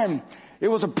a train. It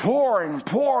was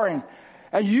pouring.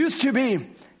 And used to be,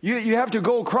 you have to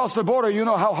go across the border. You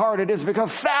know how hard it is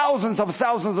because thousands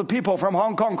of people from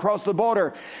Hong Kong cross the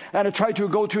border and try to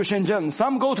go to Shenzhen.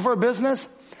 Some go for business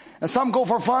and some go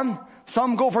for fun.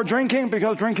 Some go for drinking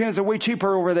because drinking is way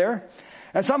cheaper over there.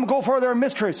 And some go for their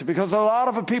mistress because a lot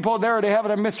of people there, they have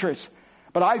their mistress.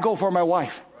 But I go for my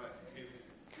wife.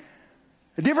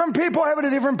 Different people have a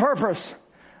different purpose.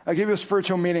 I give you a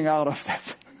spiritual meaning out of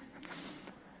that.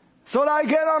 So I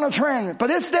get on a train. But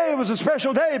this day was a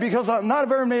special day because not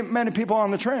very many people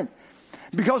on the train.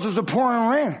 Because it's a pouring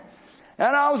rain.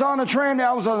 And I was on the train.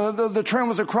 The train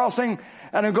was crossing.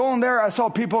 And going there, I saw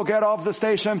people get off the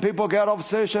station.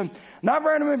 Not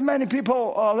very many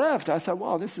people left. I said,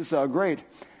 wow, this is great.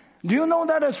 Do you know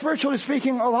that spiritually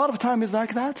speaking, a lot of time is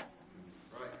like that?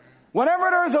 Right. Whenever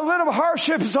there's a little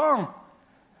hardship song,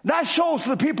 that shows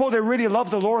the people that really love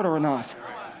the Lord or not.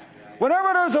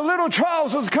 Whenever there's a little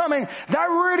trials that's coming, that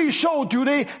really shows, do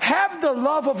they have the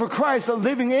love of Christ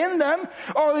living in them?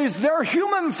 Or is their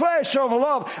human flesh of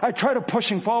love, I try to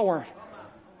pushing forward?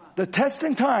 The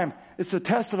testing time is the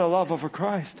test of the love of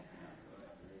Christ.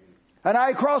 And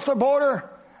I crossed the border.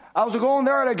 I was going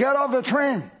there to get off the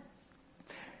train.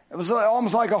 It was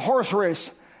almost like a horse race.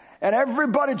 And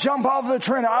everybody jumped off the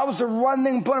train. I was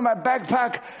running, putting my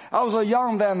backpack. I was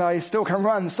young then. I still can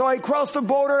run. So I crossed the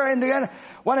border. And then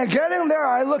when I get in there,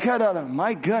 I look at it.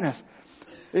 My goodness.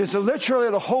 It's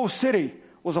literally the whole city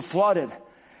was flooded.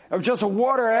 There was just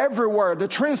water everywhere. The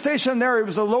train station there, it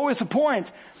was the lowest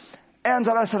point. And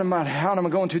then I said, man, how am I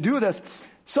going to do this?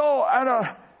 So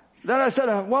then I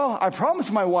said, well, I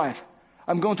promised my wife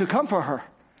I'm going to come for her.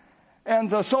 And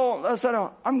so I said,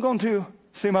 I'm going to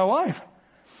see my wife.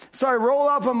 So I rolled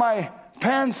up in my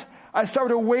pants. I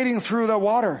started wading through the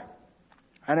water.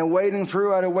 And I'm wading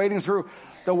through.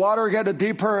 The water getting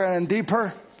deeper and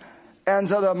deeper. And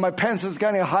my pants is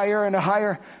getting higher and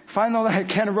higher. Finally, I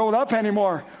can't roll up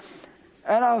anymore.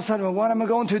 And I was saying, well, what am I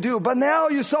going to do? But now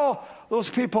you saw those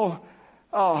people,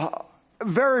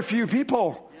 very few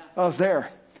people was there.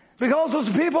 Because those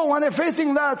people, when they're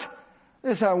facing that,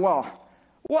 they said, well,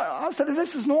 I said,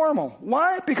 this is normal.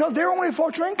 Why? Because they're only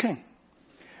for drinking.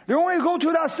 They only go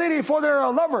to that city for their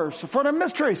lovers, for their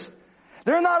mistresses.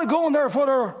 They're not going there for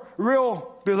their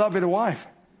real beloved wife.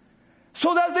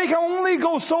 So that they can only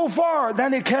go so far,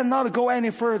 then they cannot go any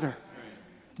further.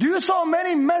 Do you saw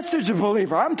many message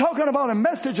believer? I'm talking about a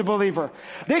message believer.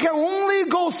 They can only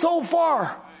go so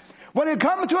far. When it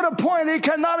comes to the point, they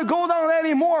cannot go down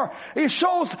anymore. It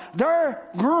shows their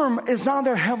groom is not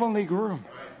their heavenly groom.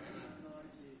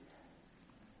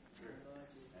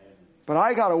 But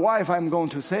I got a wife, I'm going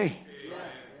to say.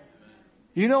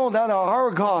 You know that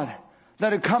our God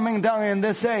that is coming down in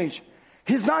this age,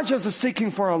 He's not just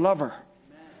seeking for a lover.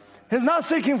 He's not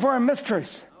seeking for a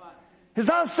mistress. He's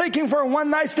not seeking for a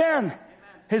one-night stand.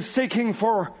 He's seeking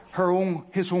for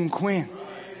His own queen.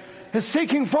 He's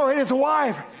seeking for His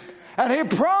wife. And He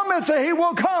promised that He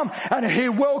will come, and He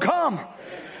will come.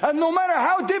 And no matter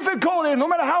how difficult it is, no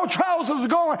matter how trials is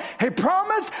going, He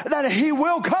promised that He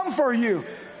will come for you.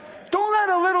 Don't let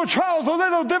a little trials, a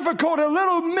little difficulty, a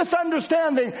little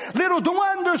misunderstanding, little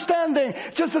don't understanding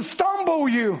just stumble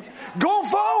you. Go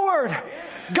forward.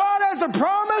 God has a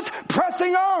promise,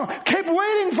 pressing on. Keep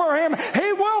waiting for Him.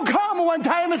 He will come when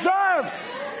time is served.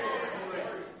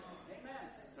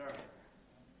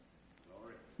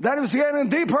 That was getting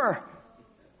deeper.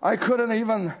 I couldn't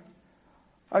even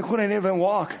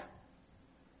walk.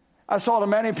 I saw the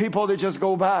many people, they just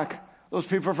go back. Those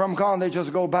people from Kong, they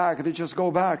just go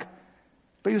back.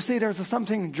 But you see, there's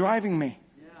something driving me.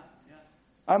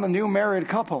 I'm a new married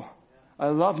couple. I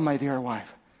love my dear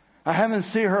wife. I haven't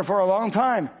seen her for a long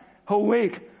time. Whole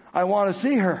week, I want to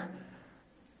see her.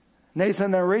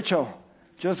 Nathan and Rachel,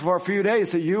 just for a few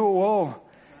days, you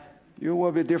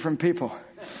will be different people.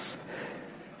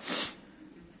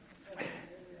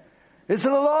 It's the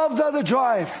love that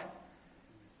drive.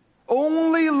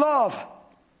 Only love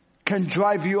can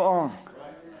drive you on.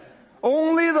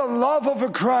 Only the love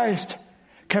of Christ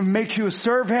can make you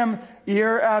serve Him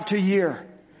year after year,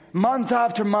 month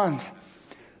after month.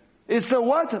 It's the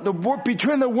what? The work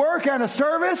between the work and the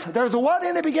service. There's a what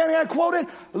in the beginning I quoted?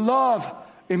 Love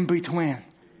in between.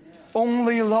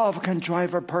 Only love can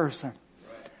drive a person.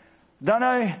 Then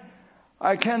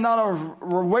I cannot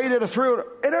wait it through.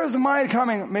 It was mind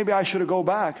coming. Maybe I should go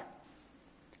back.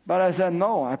 But I said,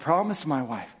 no, I promised my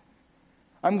wife.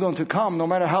 I'm going to come no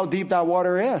matter how deep that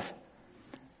water is.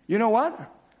 You know what?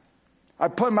 I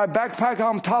put my backpack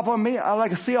on top of me. I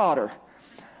like a sea otter.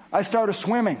 I started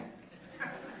swimming.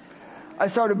 I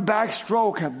started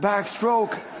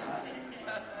backstroke.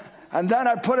 And then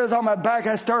I put it on my back.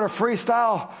 I started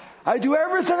freestyle. I do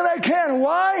everything that I can.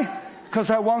 Why?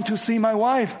 Because I want to see my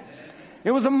wife.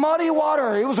 It was a muddy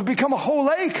water. It was become a whole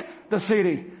lake, the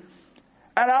city.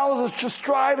 And I was just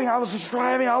driving. I was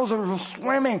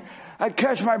swimming. I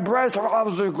catch my breath. I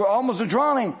was almost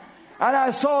drowning. And I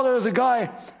saw there was a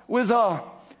guy with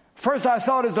first I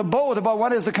thought it's a boat, but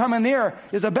when it's coming near,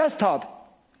 it's a bathtub.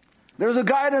 There was a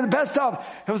guy in the bathtub.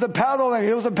 He was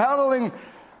paddling.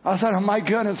 I said, oh my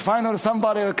goodness, finally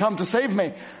somebody will come to save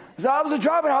me. So I was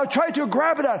driving. I tried to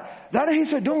grab that. Then he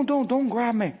said, don't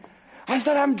grab me. I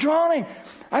said, I'm drowning.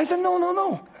 I said,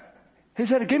 no. He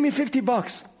said, give me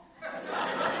 $50.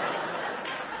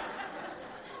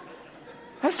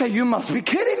 I said, you must be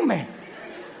kidding me.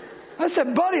 I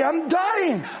said, buddy, I'm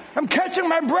dying. I'm catching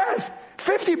my breath.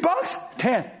 $50?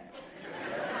 10.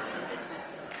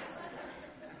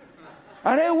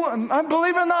 And I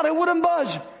believe it or not, it wouldn't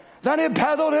budge. Then he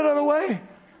paddled it away.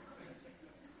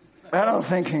 And I'm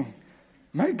thinking,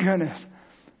 my goodness,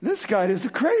 this guy is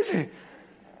crazy.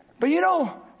 But you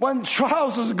know, when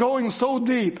trials is going so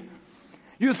deep,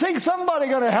 you think somebody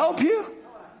gonna help you?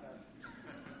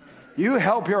 You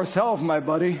help yourself, my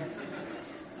buddy.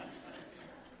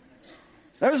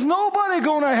 There's nobody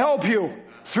going to help you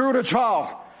through the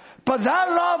trial. But that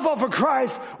love of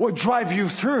Christ will drive you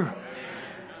through.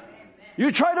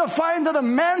 You try to find a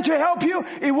man to help you,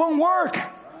 it won't work.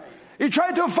 You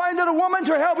try to find a woman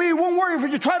to help you, it won't work.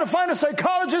 If you try to find a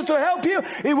psychologist to help you,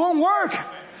 it won't work.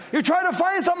 You try to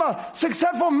find some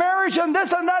successful marriage and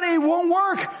this and that, it won't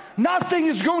work. Nothing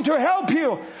is going to help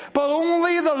you. But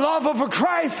only the love of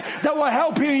Christ that will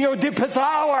help you in your deepest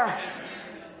hour.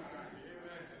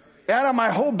 And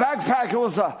my whole backpack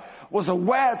was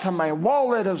wet, and my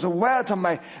wallet was wet,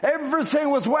 and everything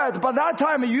was wet. But that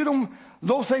time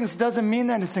those things doesn't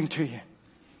mean anything to you.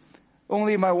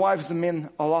 Only my wife's mean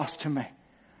a lot to me.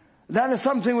 Then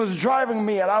something was driving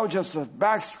me, and I would just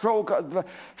backstroke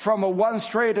from one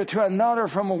street to another,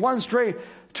 from one street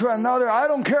to another. I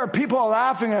don't care. People are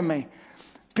laughing at me.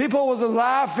 People was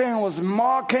laughing, was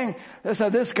mocking. They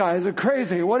said, this guy is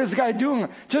crazy. What is this guy doing?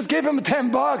 Just give him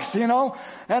 $10,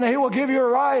 and he will give you a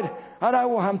ride. And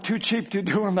I'm too cheap to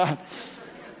doing that.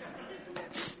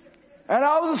 And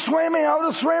I was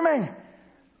swimming.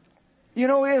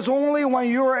 It's only when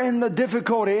you're in the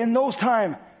difficulty, in those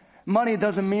times, money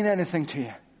doesn't mean anything to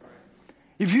you.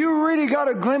 If you really got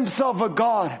a glimpse of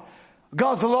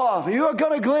God's love, you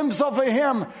got a glimpse of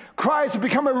Him, Christ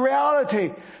become a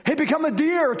reality. He become a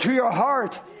dear to your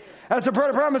heart. As the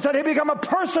Brother Branham said, He become a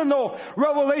personal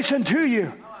revelation to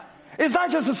you. It's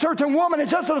not just a certain woman,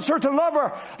 it's just a certain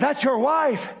lover. That's your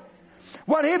wife.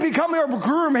 When He become your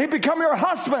groom, He become your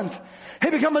husband. He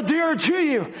become a dear to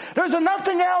you. There's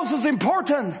nothing else is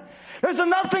important. There's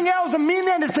nothing else that mean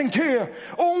anything to you.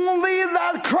 Only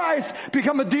that Christ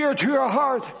become a dear to your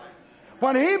heart.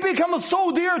 When He becomes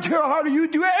so dear to your heart, you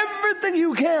do everything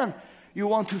you can. You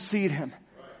want to see Him.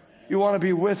 You want to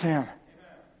be with Him.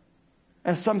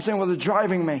 And something was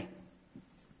driving me.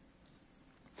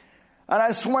 And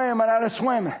I swam.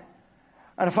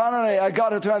 And finally I got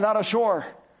to another shore.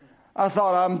 I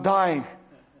thought I'm dying.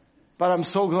 But I'm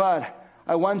so glad.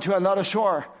 I went to another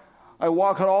shore. I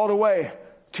walked all the way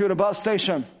to the bus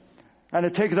station. And I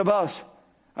take the bus.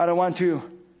 And I went to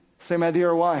see my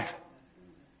dear wife.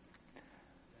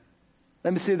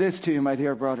 Let me say this to you, my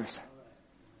dear brothers.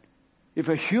 If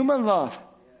a human love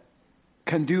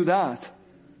can do that,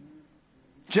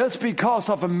 just because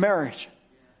of a marriage,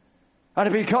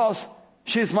 and because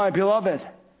she's my beloved,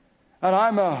 and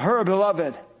I'm her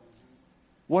beloved,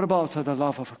 what about the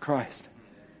love of Christ?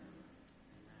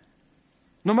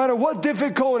 No matter what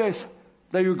difficulties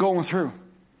that you're going through,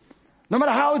 no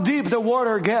matter how deep the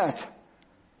water gets,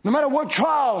 no matter what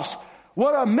trials,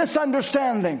 what a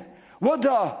misunderstanding, what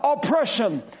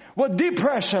oppression, what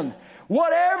depression,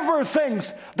 whatever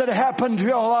things that happen to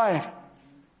your life,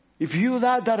 if you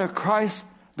let that Christ,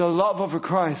 the love of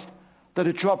Christ that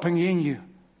is dropping in you,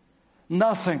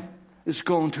 nothing is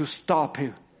going to stop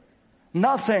you.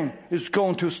 Nothing is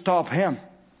going to stop Him.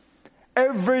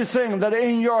 Everything that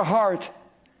in your heart,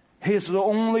 He's the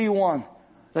only one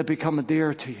that become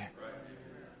dear to you.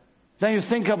 Then you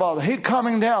think about it. He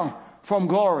coming down from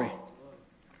glory.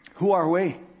 Who are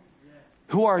we?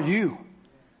 Who are you?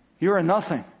 You are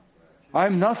nothing. I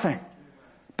am nothing.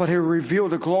 But He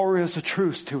revealed the glorious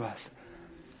truth to us.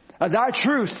 And that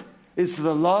truth is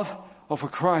the love of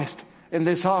Christ in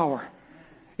this hour.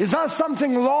 It's not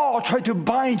something law try to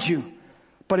bind you,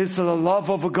 but it's the love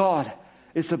of God.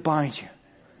 It's to bind you.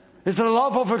 It's the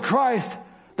love of Christ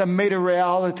that made a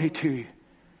reality to you.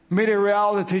 Made a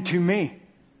reality to me.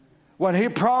 When He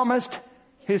promised,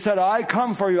 He said, I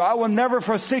come for you. I will never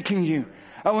forsaking you.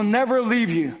 I will never leave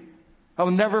you. I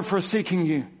will never forsaking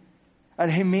you.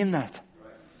 And He mean that.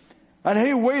 And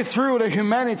He went through the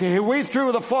humanity. He went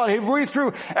through the flood. He went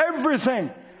through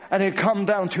everything. And He come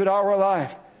down to our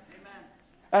life.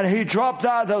 And He dropped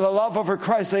out of the love of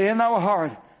Christ in our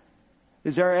heart.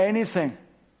 Is there anything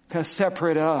can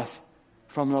separate us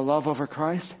from the love of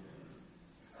Christ?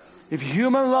 If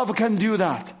human love can do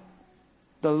that,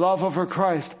 the love of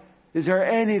Christ, is there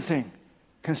anything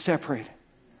can separate?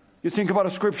 You think about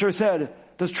the scripture said,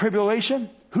 does tribulation,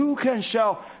 who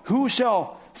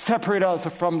shall separate us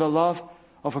from the love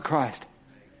of Christ?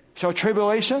 Shall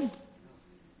tribulation?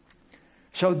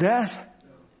 Shall death?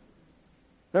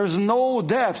 There's no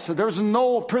death. There's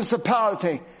no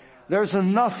principality. There's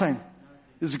nothing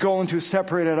is going to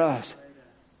separate us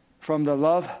from the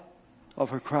love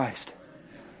of Christ.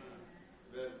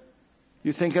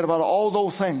 You're thinking about all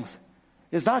those things.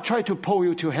 It's not trying to pull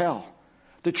you to hell.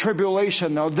 The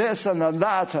tribulation or this and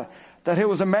that it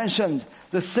was mentioned.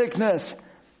 The sickness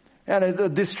and the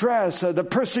distress, the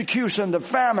persecution, the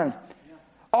famine.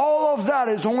 All of that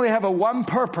is only have one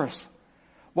purpose.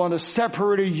 Want to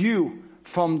separate you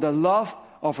from the love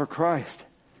of Christ.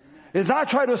 It's not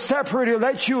trying to separate you,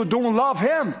 let you don't love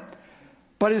Him.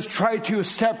 But it's trying to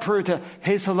separate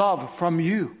His love from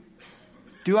you.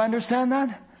 Do you understand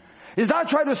that? It's not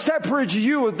trying to separate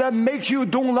you that makes you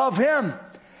don't love Him.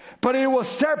 But it will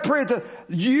separate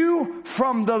you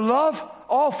from the love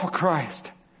of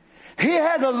Christ. He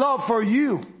had a love for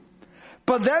you.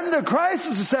 But then the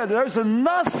Christ said, there's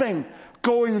nothing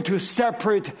going to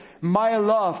separate my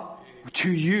love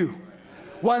to you.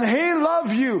 When He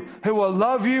loves you, He will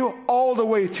love you all the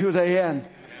way to the end.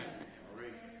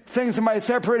 Things might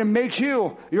separate and make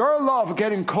your love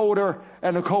getting colder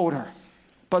and colder.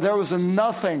 But there was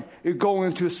nothing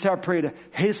going to separate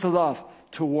His love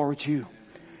towards you.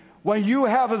 When you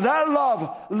have that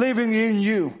love living in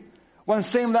you, when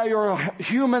seeing that your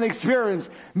human experience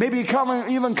may be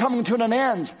even coming to an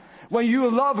end, when you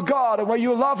love God, when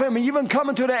you love Him, even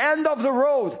coming to the end of the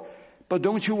road, but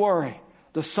don't you worry,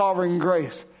 the sovereign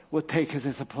grace will take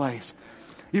His place.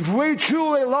 If we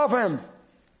truly love Him,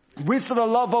 with the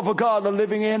love of God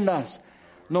living in us,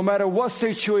 no matter what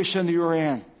situation you're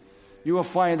in, you will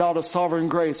find out the sovereign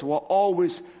grace will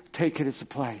always take its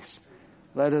place.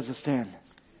 Let us stand.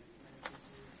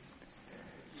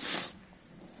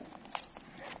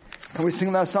 Can we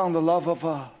sing that song, The Love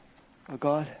of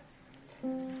God?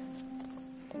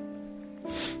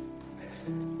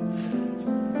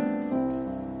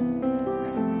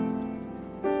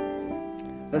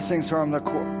 Let's sing from the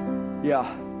chord.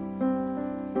 Yeah.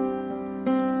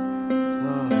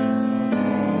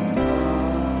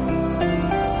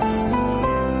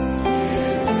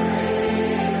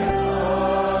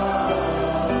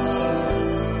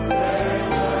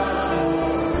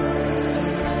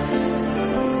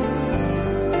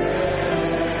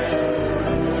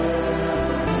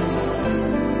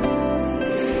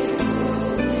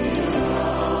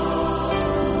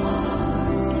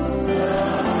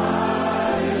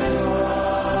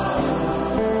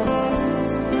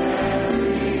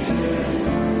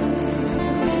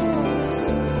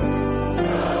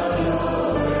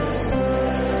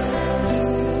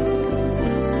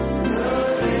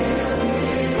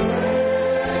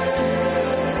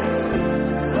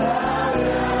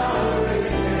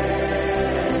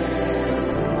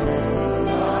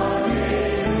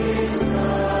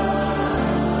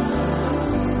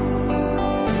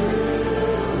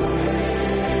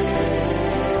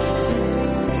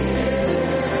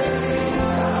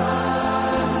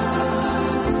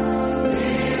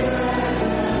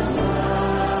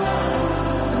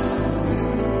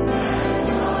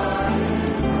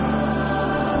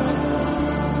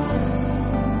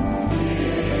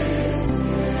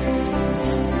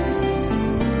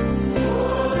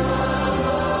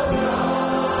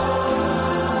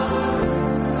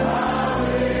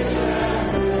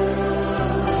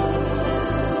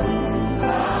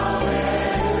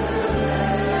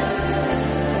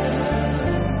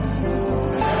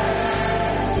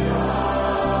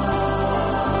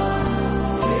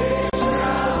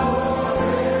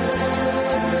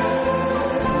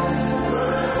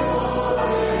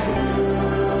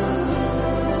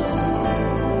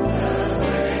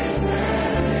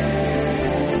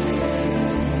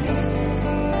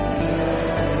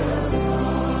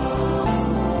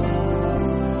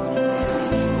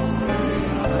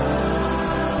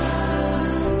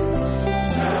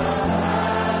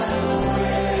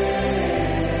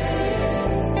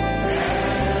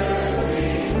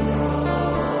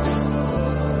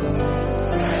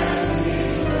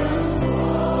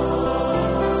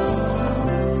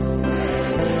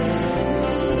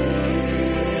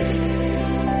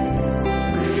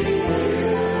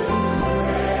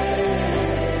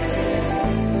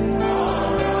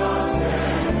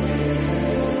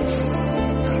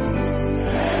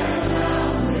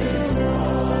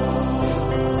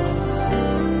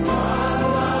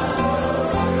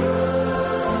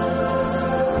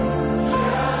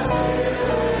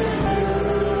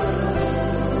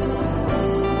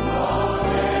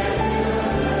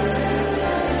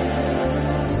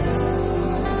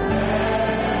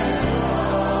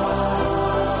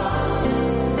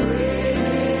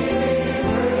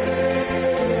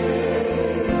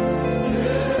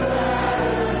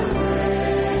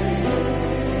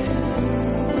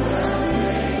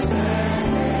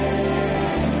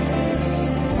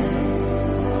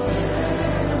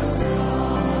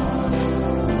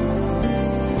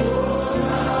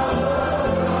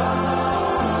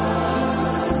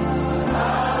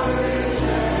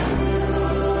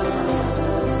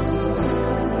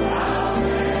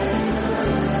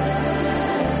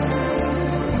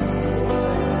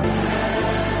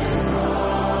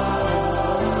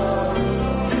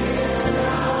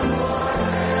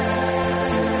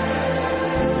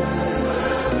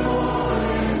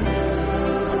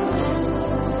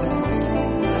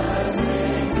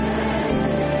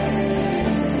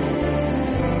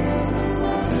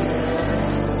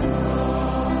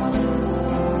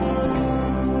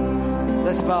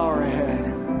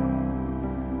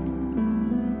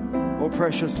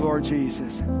 precious Lord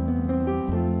Jesus.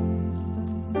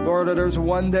 Lord, there's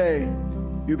one day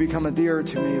you become dear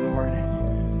to me,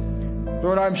 Lord.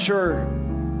 Lord, I'm sure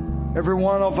every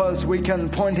one of us, we can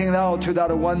pointing out to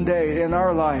that one day in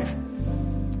our life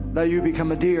that you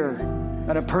become a dear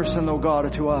and a personal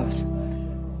God to us.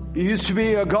 You used to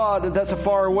be a God that's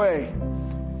far away.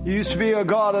 You used to be a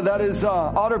God that is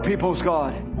other people's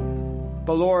God.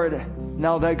 But Lord,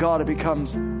 now that God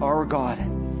becomes our God.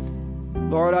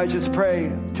 Lord, I just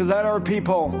pray to let our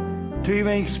people to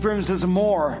even experience this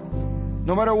more.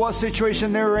 No matter what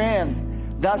situation they're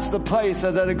in, that's the place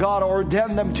that God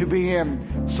ordained them to be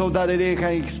in, so that they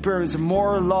can experience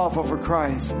more love of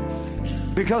Christ.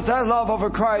 Because that love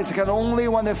of Christ can only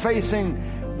when they're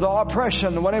facing the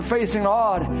oppression, when they're facing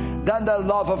odd, then that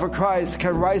love of Christ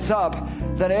can rise up.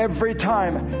 Then every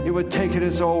time it would take it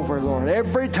is over, Lord.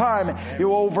 Every time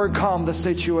you overcome the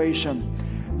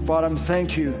situation. Father,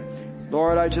 thank you.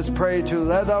 Lord, I just pray to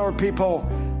let our people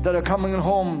that are coming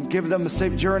home, give them a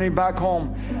safe journey back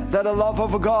home. That the love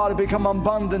of God become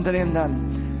abundant in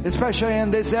them. Especially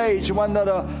in this age when the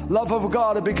love of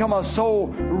God become so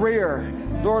rare.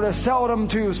 Lord, it's seldom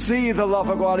to see the love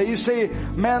of God. You see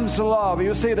man's love.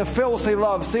 You see the filthy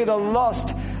love. See the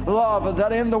lust love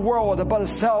that in the world. But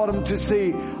it's seldom to see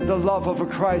the love of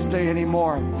Christ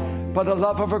anymore. But the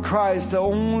love of Christ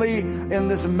only in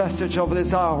this message of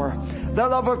this hour. The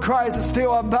love of Christ is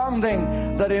still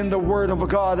abounding that in the Word of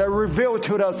God that revealed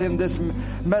to us in this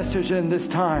message in this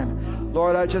time.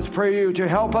 Lord, I just pray you to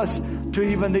help us to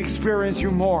even experience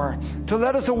you more. To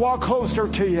let us walk closer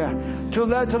to you. To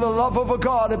let the love of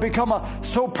God become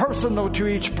so personal to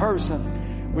each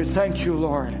person. We thank you,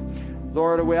 Lord.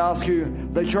 Lord, we ask you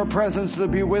that your presence will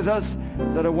be with us.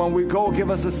 That when we go, give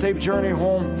us a safe journey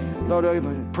home.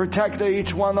 Lord, protect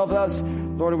each one of us.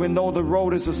 Lord, we know the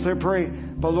road is slippery,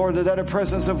 but Lord, that the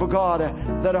presence of God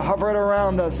that hovered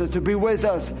around us is to be with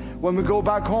us when we go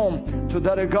back home, so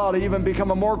that God even become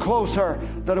more closer,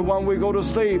 that when we go to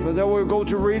sleep, that we go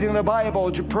to reading the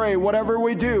Bible, to pray, whatever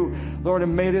we do, Lord,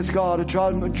 may this God draw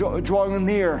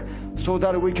near, so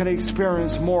that we can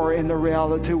experience more in the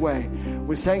reality way.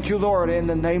 We thank you, Lord, in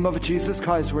the name of Jesus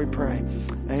Christ we pray.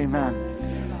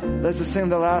 Amen. Let's just sing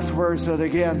the last verse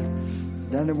again.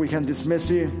 Then we can dismiss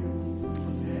you.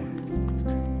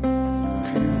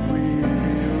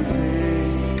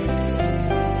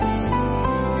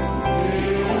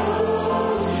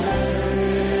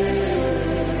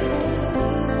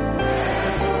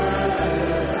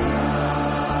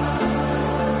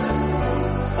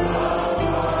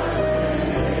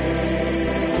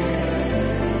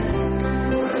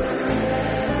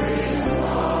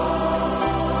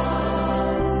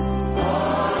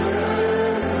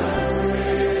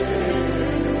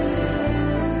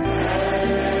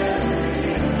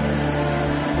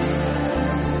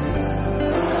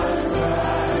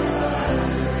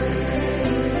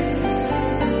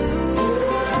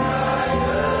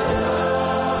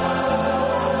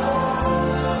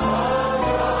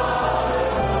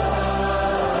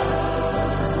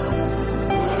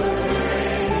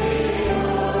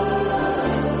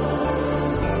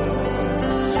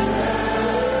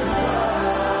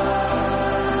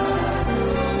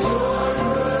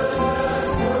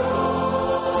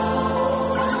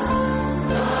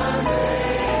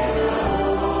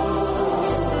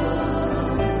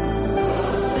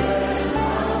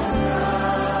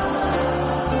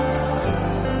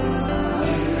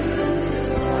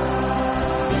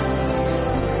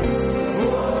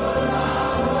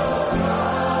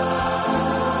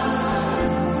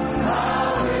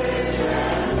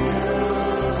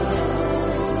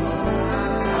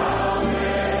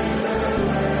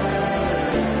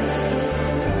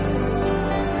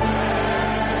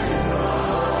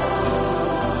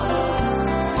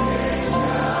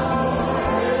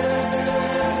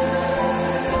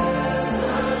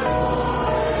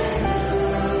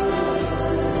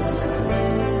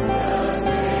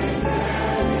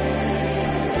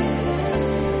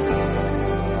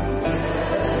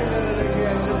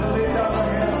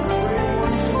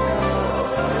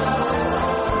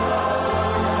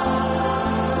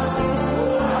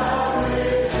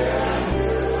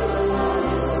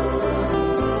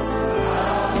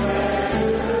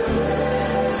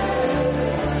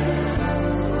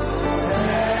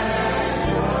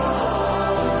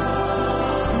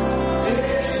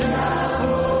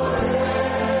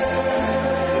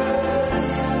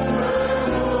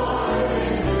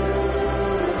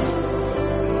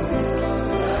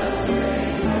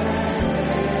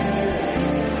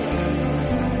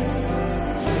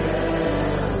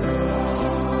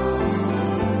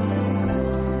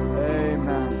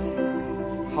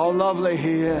 Lovely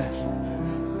He is.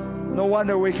 No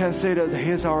wonder we can say that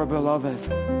He is our beloved.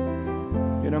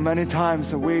 Many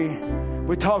times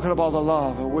we're talking about the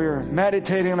love. We're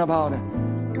meditating about it.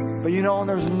 But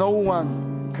there's no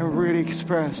one can really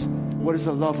express what is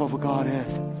the love of God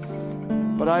is.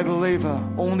 But I believe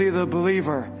only the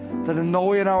believer that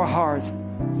know in our heart,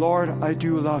 Lord, I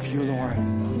do love you, Lord.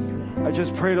 I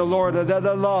just pray the Lord that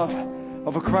the love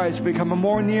of Christ become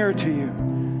more near to you,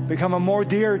 become more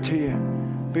dear to you,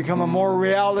 become more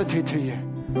reality to you.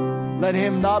 Let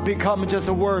Him not become just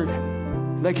a word.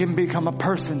 Let Him become a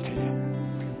person to you.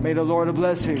 May the Lord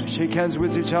bless you. Shake hands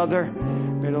with each other.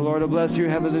 May the Lord bless you.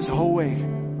 Have this whole week.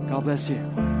 God bless you.